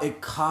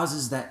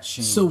causes that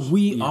change. So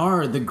we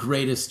are the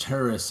greatest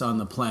terrorists on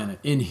the planet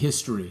in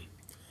history.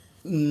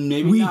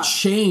 maybe We not.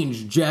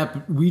 changed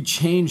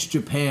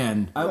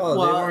Japan Well,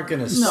 they weren't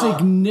going to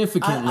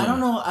significantly. I don't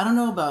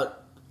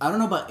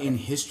know about in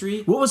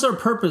history. What was our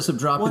purpose of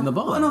dropping Well, the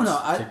bomb? well, no.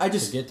 I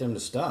just to get them to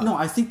stop. no.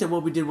 I think that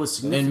what we did was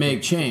significant. And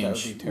make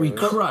change. That would be We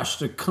terrorism.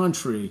 crushed a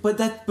country. But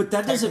that doesn't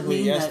Technically,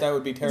 mean yes, that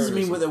would be doesn't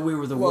mean terrorism. that we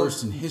were the Well,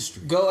 worst in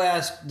history. Go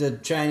ask the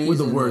Chinese We're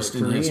the and worst the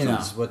in history.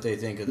 Koreans No. what they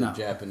think of the No.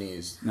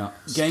 Japanese. No,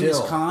 Genghis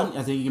Still. Khan.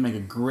 I think you can make a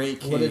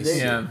great case. What did they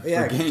Yeah. do?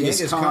 Yeah, For Genghis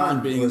Genghis Khan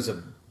Khan being was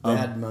a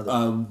bad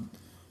mother.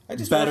 I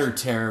just better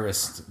watched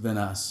terrorist than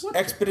us.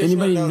 Expedition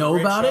Anybody Unknown, know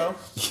great about show.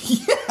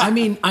 it? I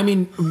mean,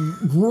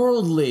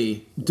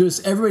 worldly.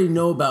 Does everybody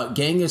know about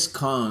Genghis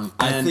Khan?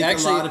 I And think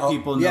actually, a lot of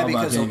people yeah, know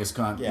about because Genghis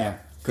Khan. yeah.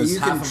 Because You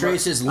can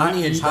trace his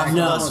lineage back to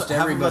no. almost half of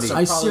us everybody. are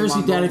I probably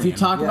seriously, Dad, if you Mongolian.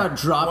 talk Yeah. about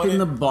dropping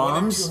the One in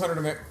bombs,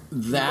 200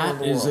 people that in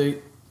the is world.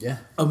 Yeah.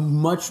 a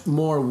much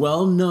more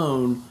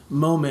well-known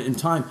moment in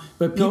time.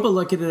 But people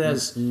look at it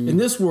as, in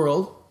this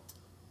world,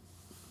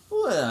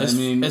 Well,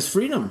 as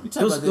freedom. you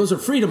talk about Those the are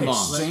freedom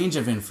bombs. Exchange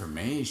of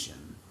information.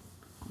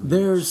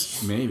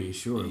 There's Maybe,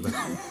 sure, but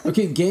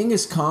okay.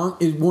 Genghis Khan.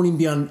 It won't even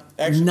be on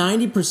Actually-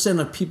 90%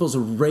 of people's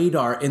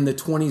radar in the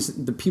 20s.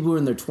 The people who are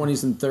in their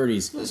 20s and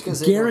 30s, 'cause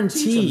they don't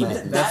teach guaranteed.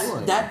 them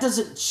that. that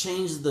doesn't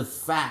change the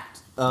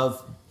fact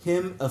of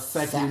him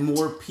affecting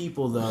more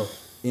people though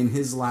in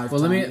his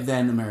lifetime Well,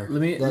 than America.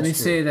 Let me That's true.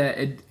 say that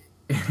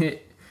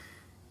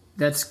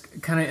that's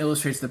kind of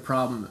illustrates the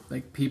problem.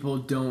 Like, people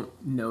don't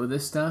know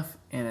this stuff,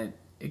 and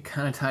it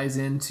kind of ties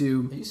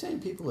into Are you saying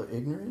people are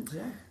ignorant,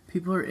 Zach?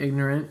 people are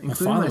ignorant, My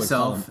including father would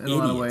call myself them in a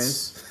lot of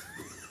idiots.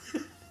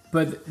 ways.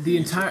 But the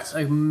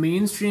entire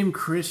mainstream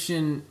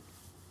Christian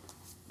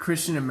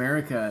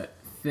America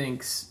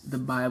thinks the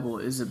Bible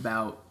is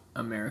about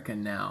America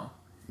now.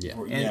 Yeah.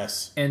 Or- And,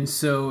 yes. And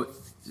so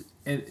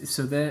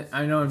that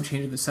I know I'm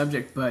changing the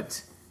subject,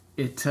 but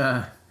it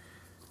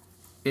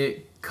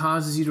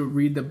causes you to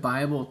read the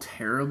Bible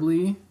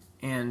terribly,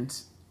 and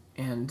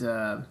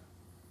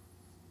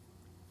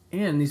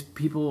these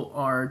people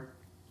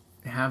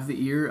have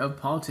the ear of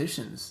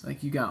politicians.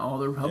 Like, you got all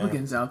the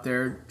Republicans out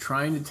there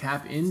trying to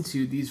tap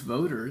into these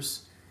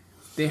voters.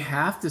 They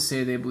have to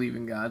say they believe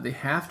in God. They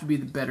have to be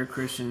the better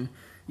Christian.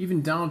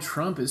 Even Donald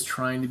Trump is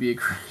trying to be a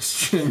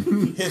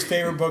Christian. His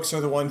favorite books are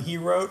the one he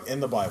wrote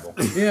and the Bible.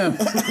 Yeah,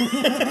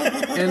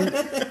 and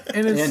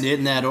it's And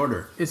in that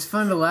order. it's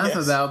fun to laugh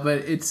Yes. about, but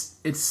it's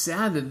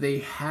sad that they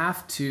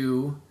have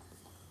to.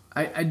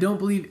 I don't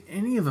believe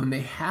any of them.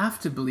 They have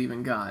to believe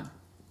in God.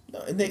 No,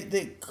 and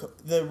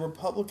the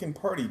Republican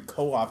Party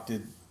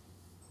co-opted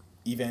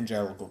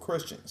evangelical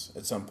Christians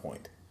at some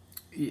point.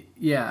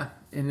 Yeah,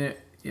 and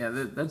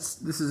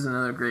this is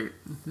another good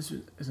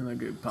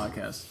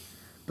podcast.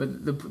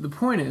 But the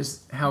point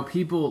is how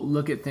people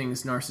look at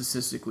things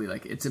narcissistically,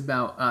 like it's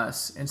about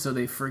us, and so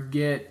they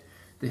forget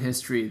the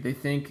history. They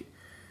think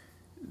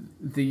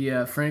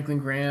the Franklin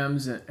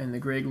Grahams and the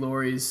Greg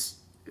Lauries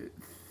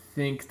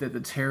think that the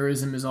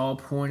terrorism is all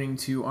pointing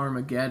to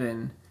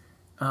Armageddon,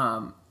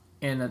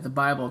 and that the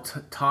Bible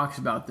talks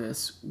about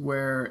this,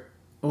 where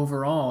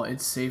overall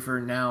it's safer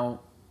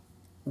now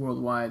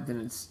worldwide than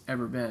it's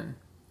ever been,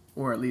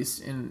 or at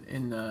least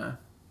in a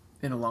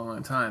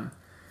long time.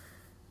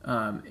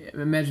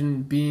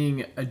 Imagine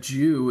being a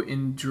Jew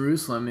in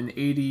Jerusalem in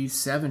AD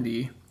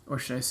 70, or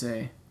should I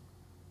say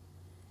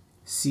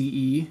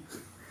CE?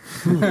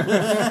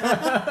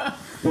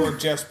 Or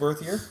Jeff's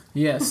birth year.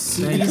 Yes,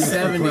 CE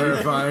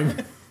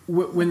 70.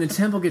 When the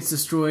temple gets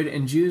destroyed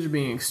and Jews are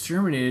being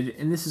exterminated,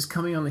 and this is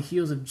coming on the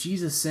heels of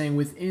Jesus saying,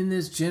 within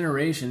this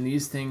generation,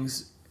 these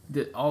things,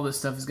 that all this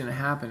stuff is going to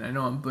happen. I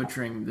know I'm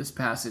butchering this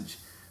passage,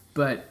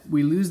 but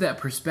we lose that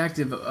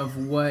perspective of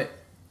what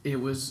it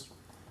was,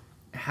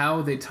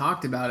 how they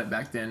talked about it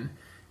back then.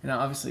 And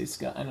obviously,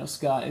 Scott, I know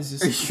Scott is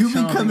just. Are you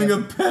becoming a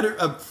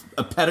pederast?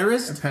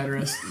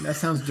 pederast? That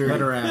sounds dirty.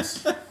 Better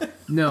ass.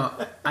 No,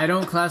 I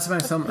don't classify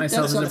myself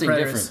as a something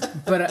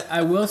preterist. But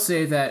I will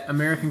say that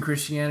American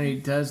Christianity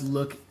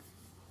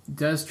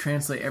does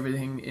translate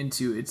everything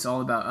into it's all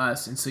about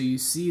us. And so you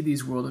see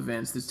these world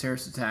events, these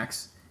terrorist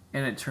attacks,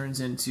 and it turns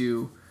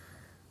into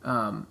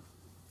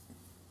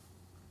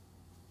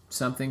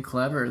something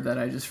clever that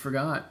I just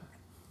forgot.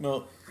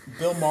 No,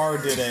 Bill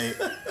Maher did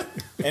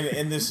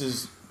and this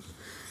is,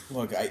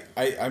 look,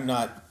 I'm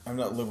not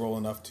liberal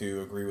enough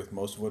to agree with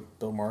most of what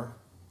Bill Maher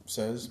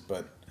says,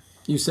 but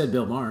You said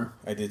Bill Maher.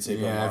 I did say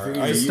Yeah, I Bill Maher.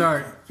 figured To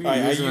start,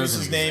 I use him use as an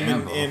his name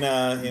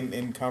example.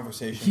 in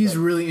conversation. he's a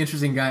but- really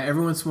interesting guy.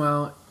 Every once in a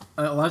while,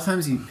 a lot of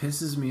times he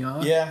pisses me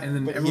off. Yeah, and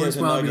then but every he once has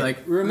in a while a I'll be nugget.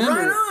 like,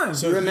 Remember, right on.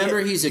 So remember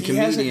he's a he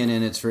has comedian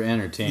and it's for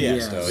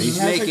entertainment, Yeah. though. He He's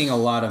has making a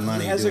lot of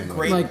money he has a doing what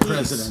great he Like piece.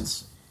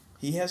 presidents.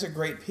 He has a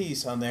great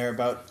piece on there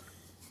about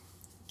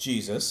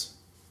Jesus,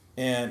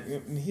 and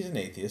he's an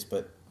atheist,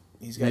 but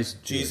he's got Nice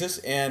Jesus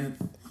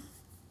and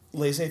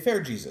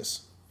laissez-faire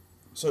Jesus.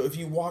 So if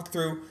you walk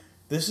through,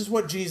 this is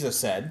what Jesus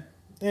said,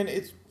 then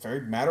it's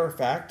very matter of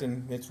fact,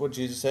 and it's what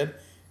Jesus said,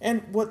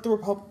 and what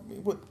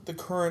what the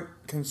current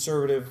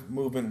conservative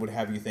movement would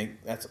have you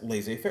think that's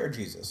laissez-faire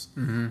Jesus.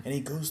 Mm-hmm. And he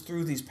goes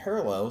through these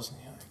parallels.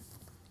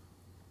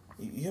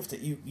 And you have to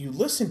you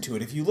listen to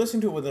it. If you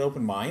listen to it with an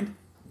open mind,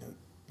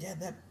 yeah,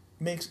 that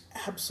makes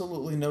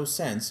absolutely no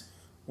sense.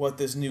 What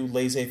this new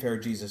laissez-faire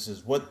Jesus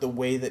is, what the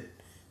way that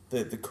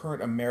the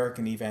current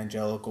American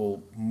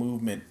evangelical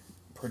movement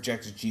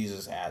projects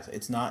Jesus as.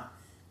 That's not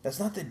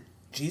the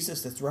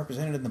Jesus that's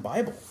represented in the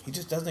Bible. He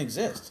just doesn't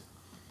exist.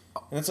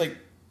 And it's like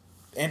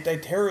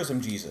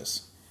anti-terrorism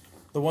Jesus,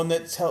 the one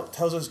that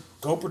tells us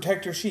go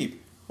protect your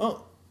sheep.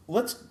 Well,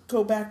 let's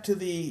go back to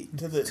the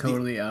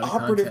Totally out of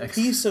operative context.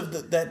 piece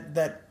of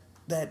that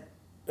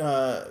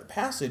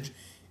passage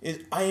is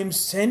I am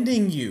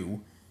sending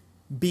you,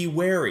 be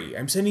wary.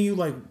 I'm sending you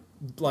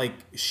like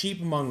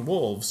sheep among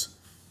wolves.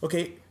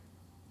 Okay,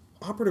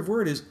 operative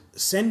word is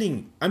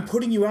sending. I'm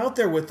putting you out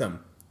there with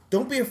them.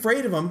 Don't be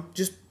afraid of them.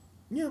 Just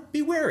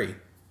be wary.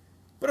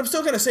 But I'm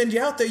still going to send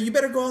you out there. You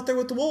better go out there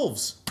with the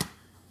wolves.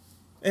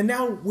 And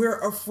now we're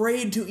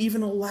afraid to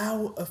even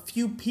allow a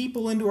few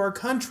people into our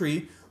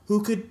country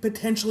who could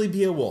potentially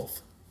be a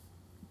wolf.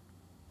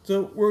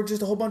 So we're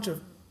just a whole bunch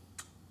of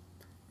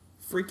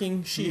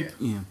freaking sheep.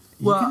 Yeah. You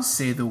Well, can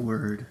say the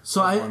word.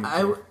 so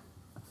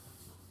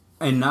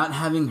and not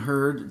having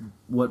heard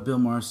what Bill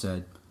Maher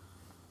said,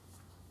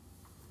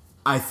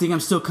 I think I'm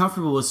still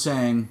comfortable with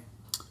saying,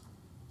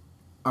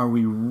 are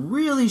we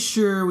really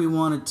sure we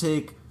want to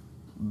take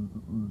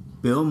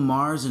Bill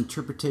Maher's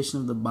interpretation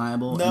of the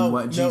Bible No, and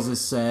what no. Jesus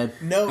said.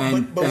 No,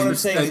 but what I'm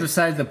saying That's is,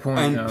 beside the point,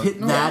 And though. pit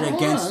No, that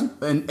hold against on.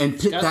 and pit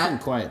Scott's been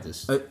that quiet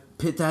this.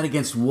 pit that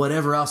against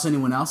whatever else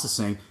anyone else is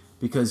saying,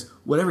 because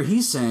whatever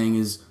he's saying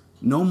is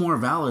no more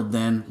valid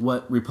than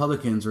what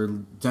Republicans or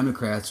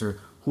Democrats or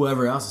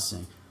whoever else is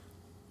saying.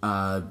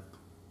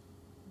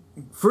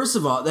 First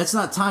of all, that's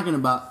not talking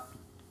about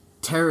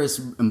terrorists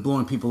and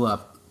blowing people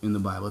up in the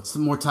Bible. It's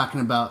more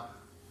talking about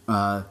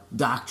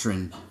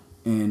doctrine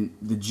and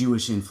the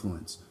Jewish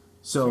influence.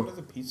 So,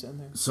 another pizza in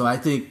there. so I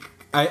think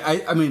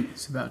I mean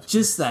about to-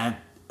 just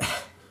that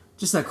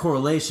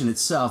correlation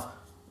itself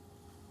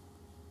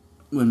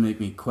would make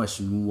me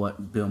question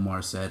what Bill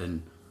Maher said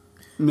and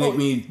make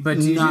me but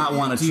do you- not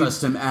want do to you-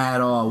 trust him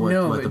at all with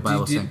no, what the but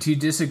Bible's saying. do you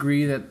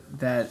disagree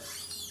that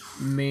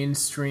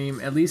mainstream,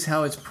 at least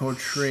how it's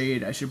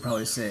portrayed, I should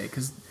probably say,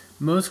 because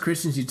most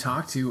Christians you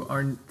talk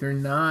to they're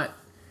not,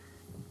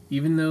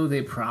 even though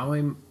they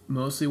probably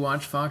mostly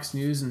watch Fox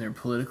News and they're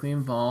politically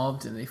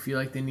involved and they feel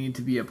like they need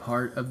to be a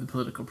part of the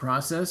political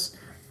process,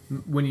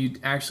 when you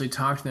actually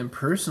talk to them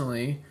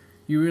personally,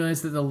 you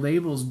realize that the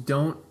labels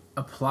don't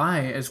apply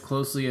as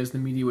closely as the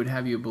media would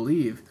have you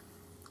believe.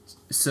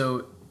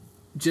 So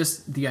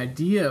just the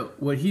idea,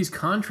 what he's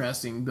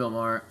contrasting Bill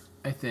Maher,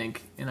 I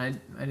think, and I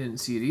didn't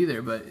see it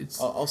either, but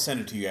I'll send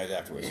it to you guys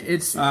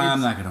afterwards.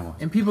 I'm not gonna watch.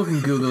 and people can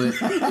Google it.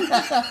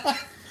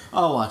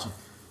 I'll watch it.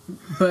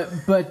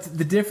 But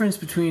the difference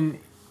between,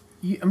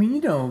 I mean,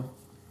 you know,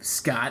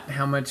 Scott,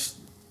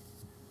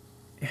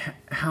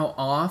 how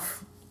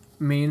off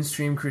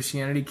mainstream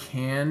Christianity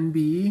can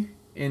be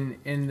in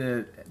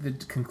the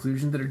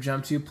conclusions that are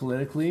jumped to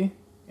politically,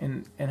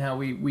 and how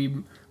we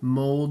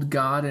mold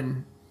God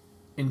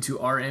into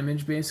our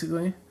image,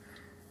 basically.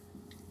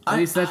 At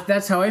least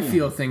that's how I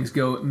feel things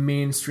go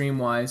mainstream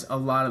wise a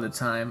lot of the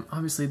time.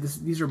 Obviously,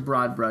 these are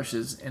broad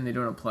brushes and they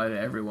don't apply to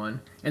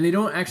everyone, and they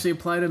don't actually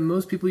apply to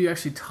most people you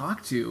actually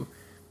talk to.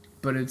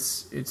 But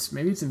it's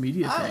maybe it's a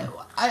media thing.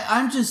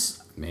 I'm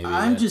just Maybe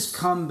I'm that's- just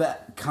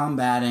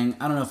combating.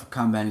 I don't know if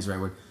combating is the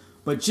right word,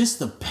 but just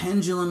the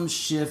pendulum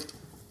shift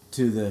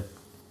to the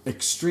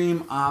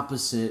extreme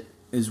opposite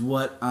is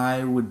what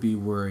I would be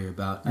worried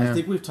about. Yeah. I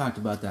think we've talked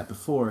about that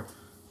before.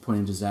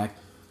 Pointing to Zach,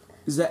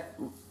 is that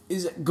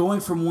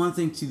going from one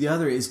thing to the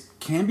other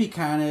can be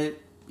kind of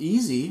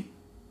easy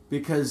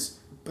because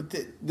But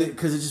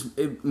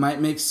it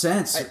might make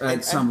sense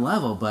at some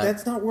level, but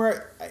that's not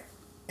where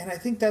I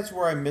think that's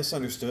where I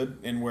misunderstood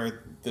and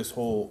where this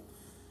whole,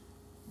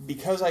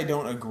 because I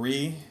don't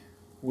agree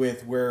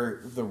with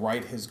where the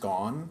right has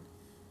gone,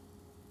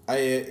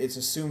 it's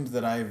assumed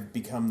that I've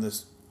become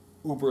this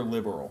uber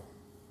liberal,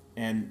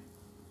 and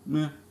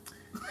yeah.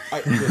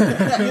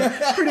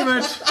 Pretty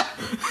much.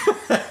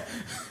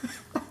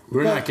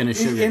 We're not going to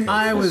sugarcoat.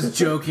 I was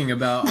joking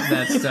about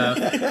that stuff.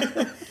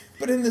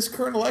 But in this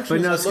current election,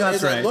 But no, as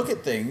Scott's I right. look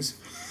at things,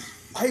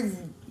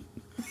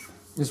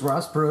 Is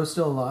Ross Perot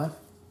still alive?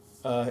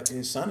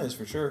 his son is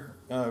for sure.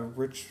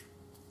 Rich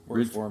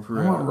works for him.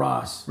 I want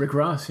Ross. Rick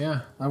Ross,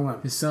 yeah, I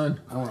want his son.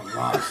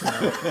 Ross.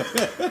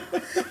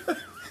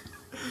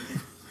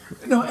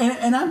 No,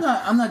 and I'm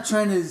not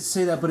trying to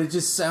say that, but it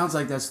just sounds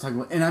like that's talking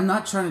about. And I'm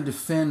not trying to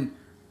defend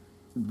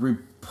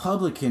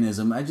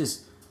republicanism. I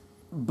just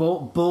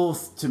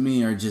both to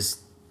me are just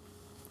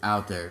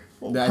out there.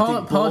 I think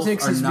both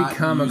Politics are has not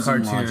become a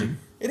using cartoon. logic.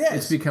 It has.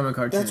 It's become a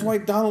cartoon. That's why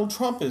Donald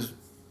Trump is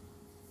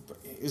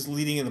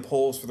leading in the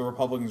polls for the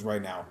Republicans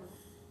right now.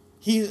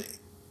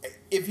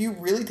 If you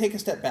really take a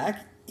step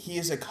back, he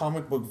is a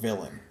comic book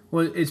villain.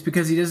 Well, it's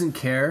because he doesn't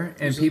care,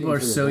 and Who's people leading are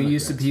for the so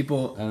used to Democrats?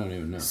 people I don't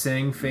even know.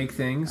 saying fake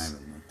things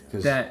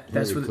 'Cause that's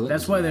Hillary Clinton's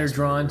that's why the they're last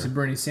drawn one, to right?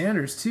 Bernie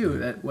Sanders too.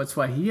 That's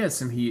why he has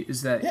some heat.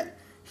 Is that Yeah.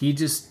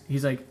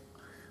 he's like,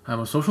 I'm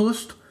a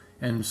socialist,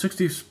 and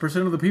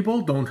 60% of the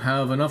people don't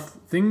have enough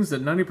things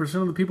that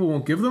 90% of the people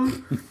won't give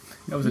them.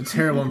 That was a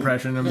terrible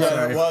impression. I'm Yeah,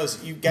 sorry. it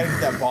was. You got to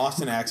get that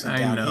Boston accent I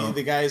down. know.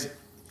 The guy's.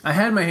 I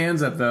had my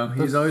hands up though.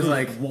 He's always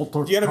like,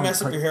 Walter You got to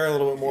mess up your hair a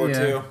little bit more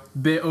too.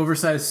 bit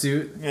oversized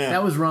suit. Yeah.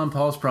 That was Ron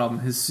Paul's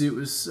problem. His suit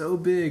was so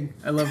big.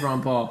 I love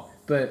Ron Paul,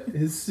 but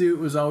his suit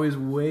was always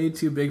way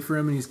too big for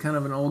him, and he's kind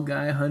of an old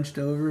guy hunched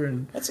over.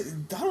 And That's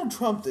Donald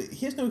Trump.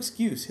 He has no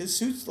excuse. His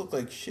suits look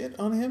like shit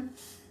on him,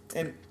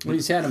 and Well,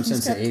 he's had 'em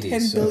since the got 80s,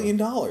 $10 so- billion.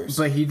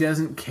 but he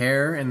doesn't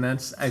care, and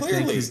that's I think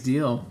Clearly. his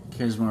deal.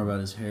 Cares more about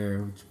his hair,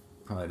 which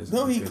probably doesn't.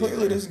 No, look he good clearly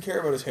either. doesn't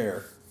care about his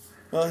hair.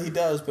 Well, he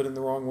does, but in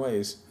the wrong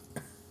ways.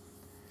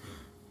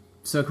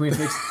 So can we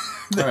fix?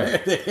 All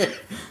right.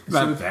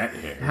 About that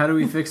hair. How do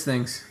we fix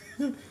things?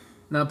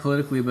 Not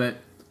politically, but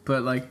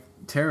like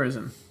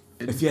terrorism.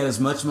 If you had as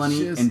much money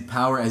Just- and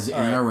power as the All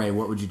right. NRA,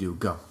 what would you do?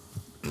 Go.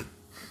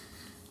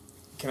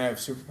 Can I have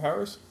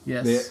superpowers?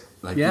 Yes.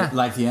 Like Yeah.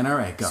 like the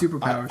NRA. Go.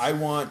 Superpowers. I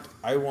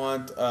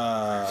want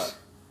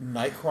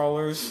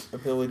Nightcrawler's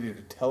ability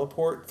to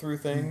teleport through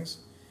things,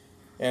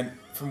 and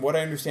from what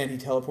I understand, he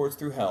teleports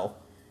through hell.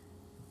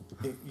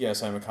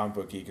 Yes, I'm a comic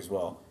book geek as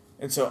well,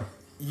 and so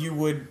you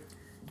would.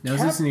 now,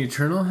 is this an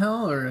eternal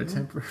hell or a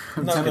temporary?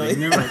 Not really.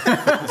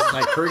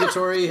 Like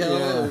purgatory,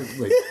 hell?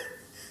 Like,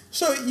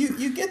 So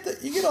you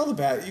get all the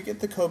bad. You get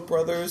the Koch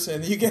brothers,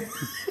 and you get.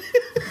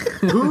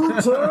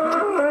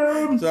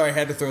 Sorry, I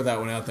had to throw that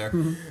one out there.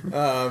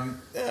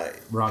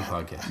 Wrong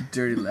podcast.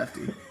 Dirty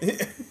lefty.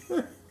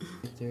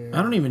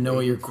 I don't even know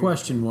what your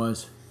question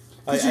was.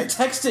 Because you're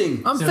texting.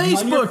 I'm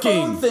on your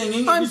phone Facebooking.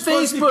 thingy, I'm you're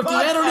supposed to be Facebooking.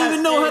 I don't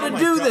even know how Oh to my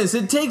do God. this.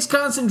 It takes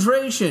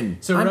concentration.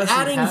 So I'm Rusty,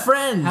 adding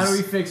friends. How do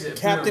we fix it?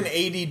 Captain Boom.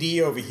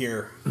 ADD over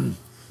here.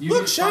 You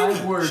Look, get shiny,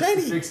 5 words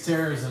shiny. to fix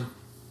terrorism.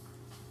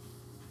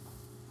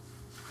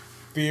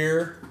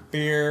 Beer,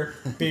 beer,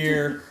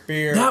 beer,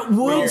 beer. That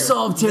would beer.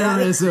 solve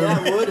terrorism.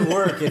 That would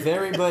work if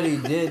everybody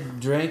did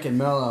drink and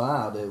mellow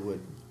out.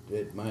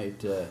 It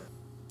might.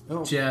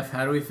 Jeff,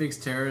 how do we fix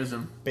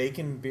terrorism?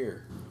 Bacon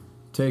beer.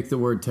 Take the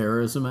word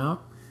terrorism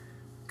out.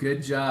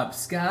 Good job,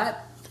 Scott.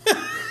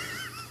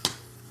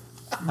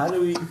 How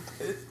do we...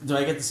 Do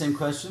I get the same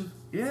question?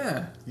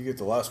 Yeah. You get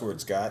the last word,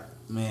 Scott.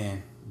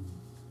 Man.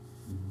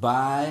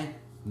 Buy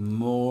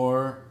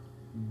more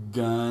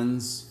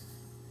guns,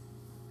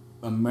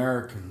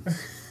 Americans.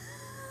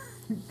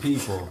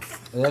 People.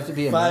 It'd have to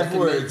be 5 American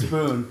words. made.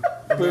 Boom.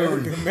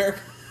 American.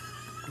 American.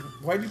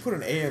 Why'd you put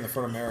an A in the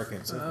front of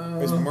Americans?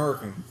 It's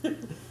American.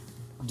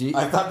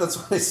 I thought that's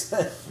what I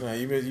said. No,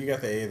 you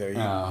got the A there.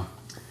 Oh.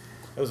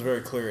 That was a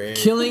very clear A.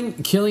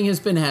 Killing has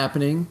been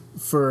happening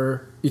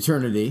for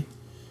eternity.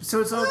 So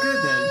it's all good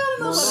then.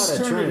 Well, not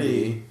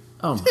eternity.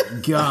 Oh my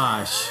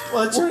gosh.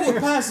 Well, eternity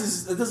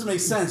past it doesn't make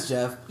sense,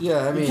 Jeff.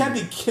 Yeah, I mean, you can't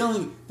be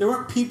killing. There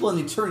weren't people in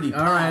eternity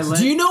All right, past.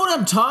 Do you know what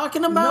I'm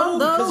talking about, no,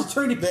 though? because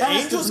eternity The past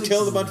angels doesn't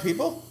killed a exist. bunch of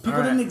people. People All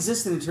right. didn't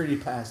exist in eternity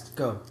past.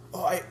 Go.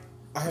 Oh, I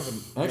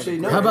haven't. Actually,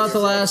 no. How about the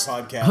last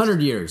podcast?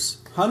 100 years?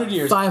 100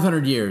 years.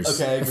 500 years?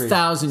 Okay, I agree.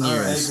 1,000 All right,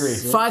 years? I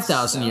agree.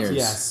 5,000 years?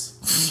 Yes.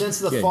 Since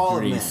the Good fall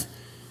grief. of man.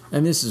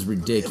 And this is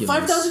ridiculous.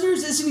 5,000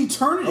 years isn't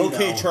eternity.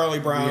 Okay, though. Charlie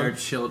We are Brown.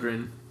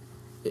 children.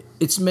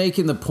 It's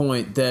making the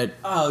point that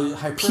Oh,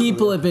 hyperbole.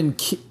 people have been...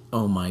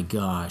 oh my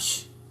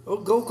gosh. Oh,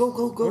 go.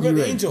 What about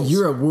the angels?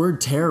 You're a word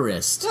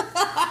terrorist.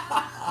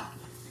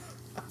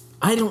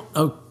 I don't...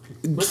 Oh,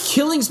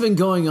 killing's been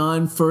going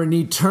on for an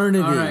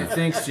eternity. All right,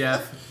 thanks,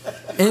 Jeff.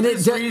 And For it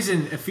this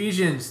reason,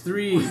 Ephesians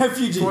 3,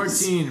 Refugees.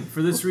 14.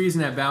 For this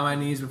reason I bow my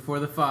knees before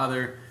the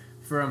Father,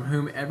 from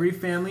whom every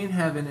family in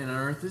heaven and on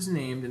earth is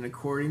named, and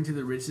according to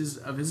the riches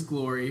of his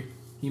glory,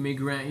 he may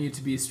grant you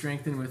to be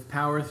strengthened with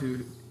power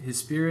through his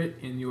Spirit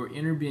in your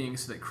inner being,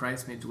 so that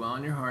Christ may dwell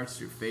in your hearts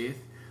through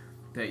faith,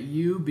 that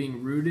you,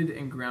 being rooted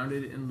and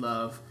grounded in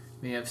love,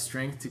 may have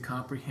strength to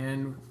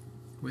comprehend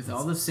with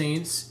all the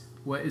saints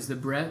what is the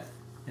breadth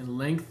and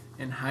length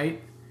and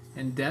height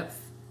and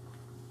depth,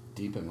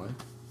 Deep and wide.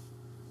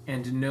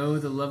 and to know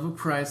the love of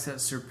Christ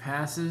that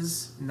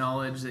surpasses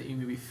knowledge, that you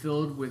may be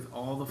filled with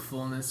all the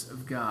fullness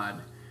of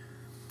God.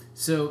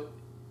 So,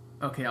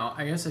 okay,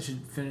 I guess I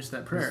should finish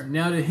that prayer.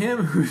 Now to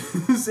him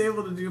who is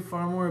able to do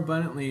far more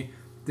abundantly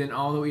than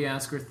all that we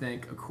ask or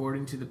think,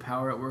 according to the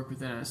power at work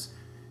within us,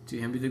 to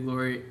him be the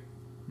glory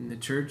in the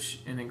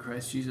church and in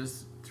Christ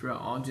Jesus throughout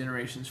all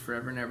generations,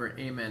 forever and ever.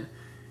 Amen.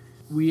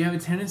 We have a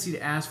tendency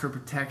to ask for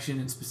protection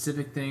in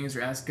specific things,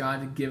 or ask God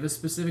to give us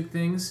specific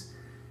things.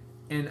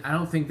 And I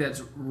don't think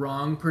that's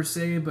wrong per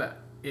se,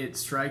 but it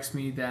strikes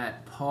me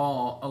that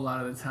Paul, a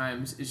lot of the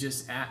times, is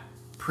just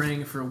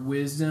praying for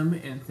wisdom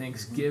and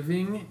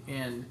thanksgiving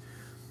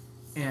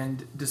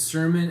and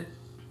discernment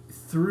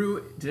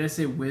through, did I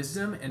say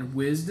wisdom? And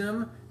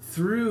wisdom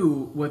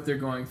through what they're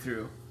going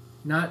through.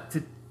 Not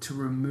to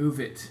remove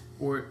it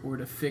or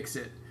to fix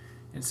it.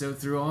 And so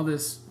through all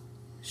this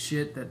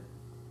shit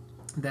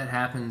that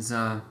happens,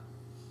 I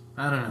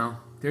don't know.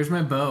 There's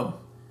my bow.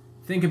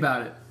 Think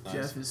about it. Nice.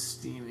 Jeff is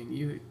steaming.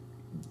 You.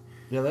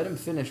 Yeah, let him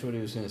finish what he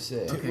was going to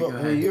say. Okay, Well, go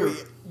ahead. you're-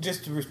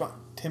 just to respond,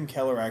 Tim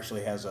Keller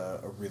actually has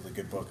a really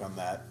good book on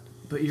that.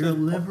 But you're a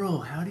liberal.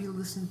 How do you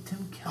listen to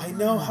Tim Keller? I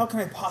know. How can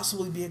I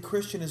possibly be a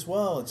Christian as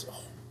well? It's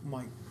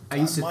my. I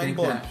used to mind think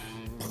blown. that.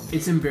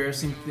 It's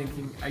embarrassing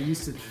thinking. I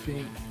used to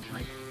think,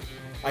 like,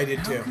 I did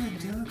how too. can a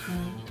Democrat?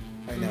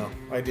 I know.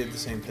 I did the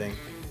same thing.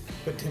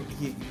 But Tim,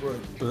 he wrote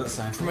a That's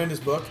fine. tremendous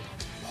book.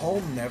 Paul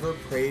never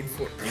prayed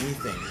for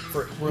anything,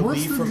 for What's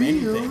relief the from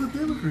deal anything. with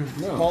Democrats?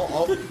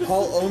 No.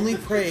 Paul only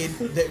prayed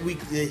that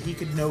he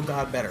could know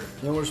God better,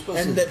 No, we're supposed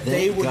and to that thank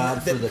they would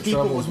God for the that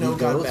people troubles would know we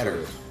God go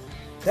better. through.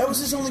 That was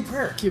his only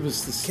prayer. Give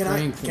us the Can I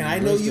strength can and I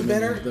know you wisdom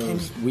better? in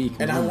those Can, weak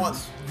and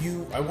moments.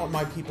 I want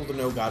my people to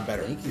know God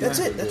better. Thank you That's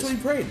for it. That's this. what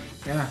he prayed.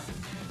 Yeah.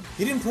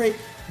 He didn't pray,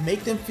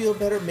 make them feel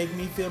better, make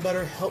me feel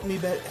better, help me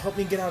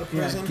get out of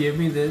Yeah. prison. Give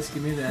me this.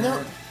 Give me that.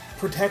 No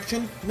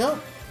protection. No,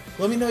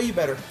 let me know you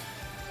better.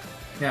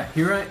 Yeah.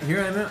 Here I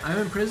am. I'm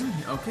in prison.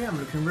 Okay, I'm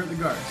gonna convert the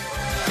guards.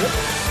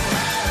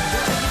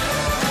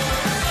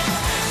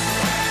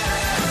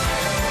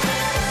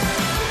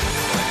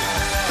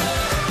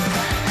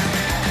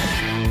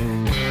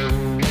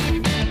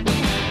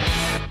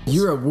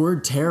 You're a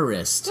word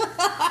terrorist.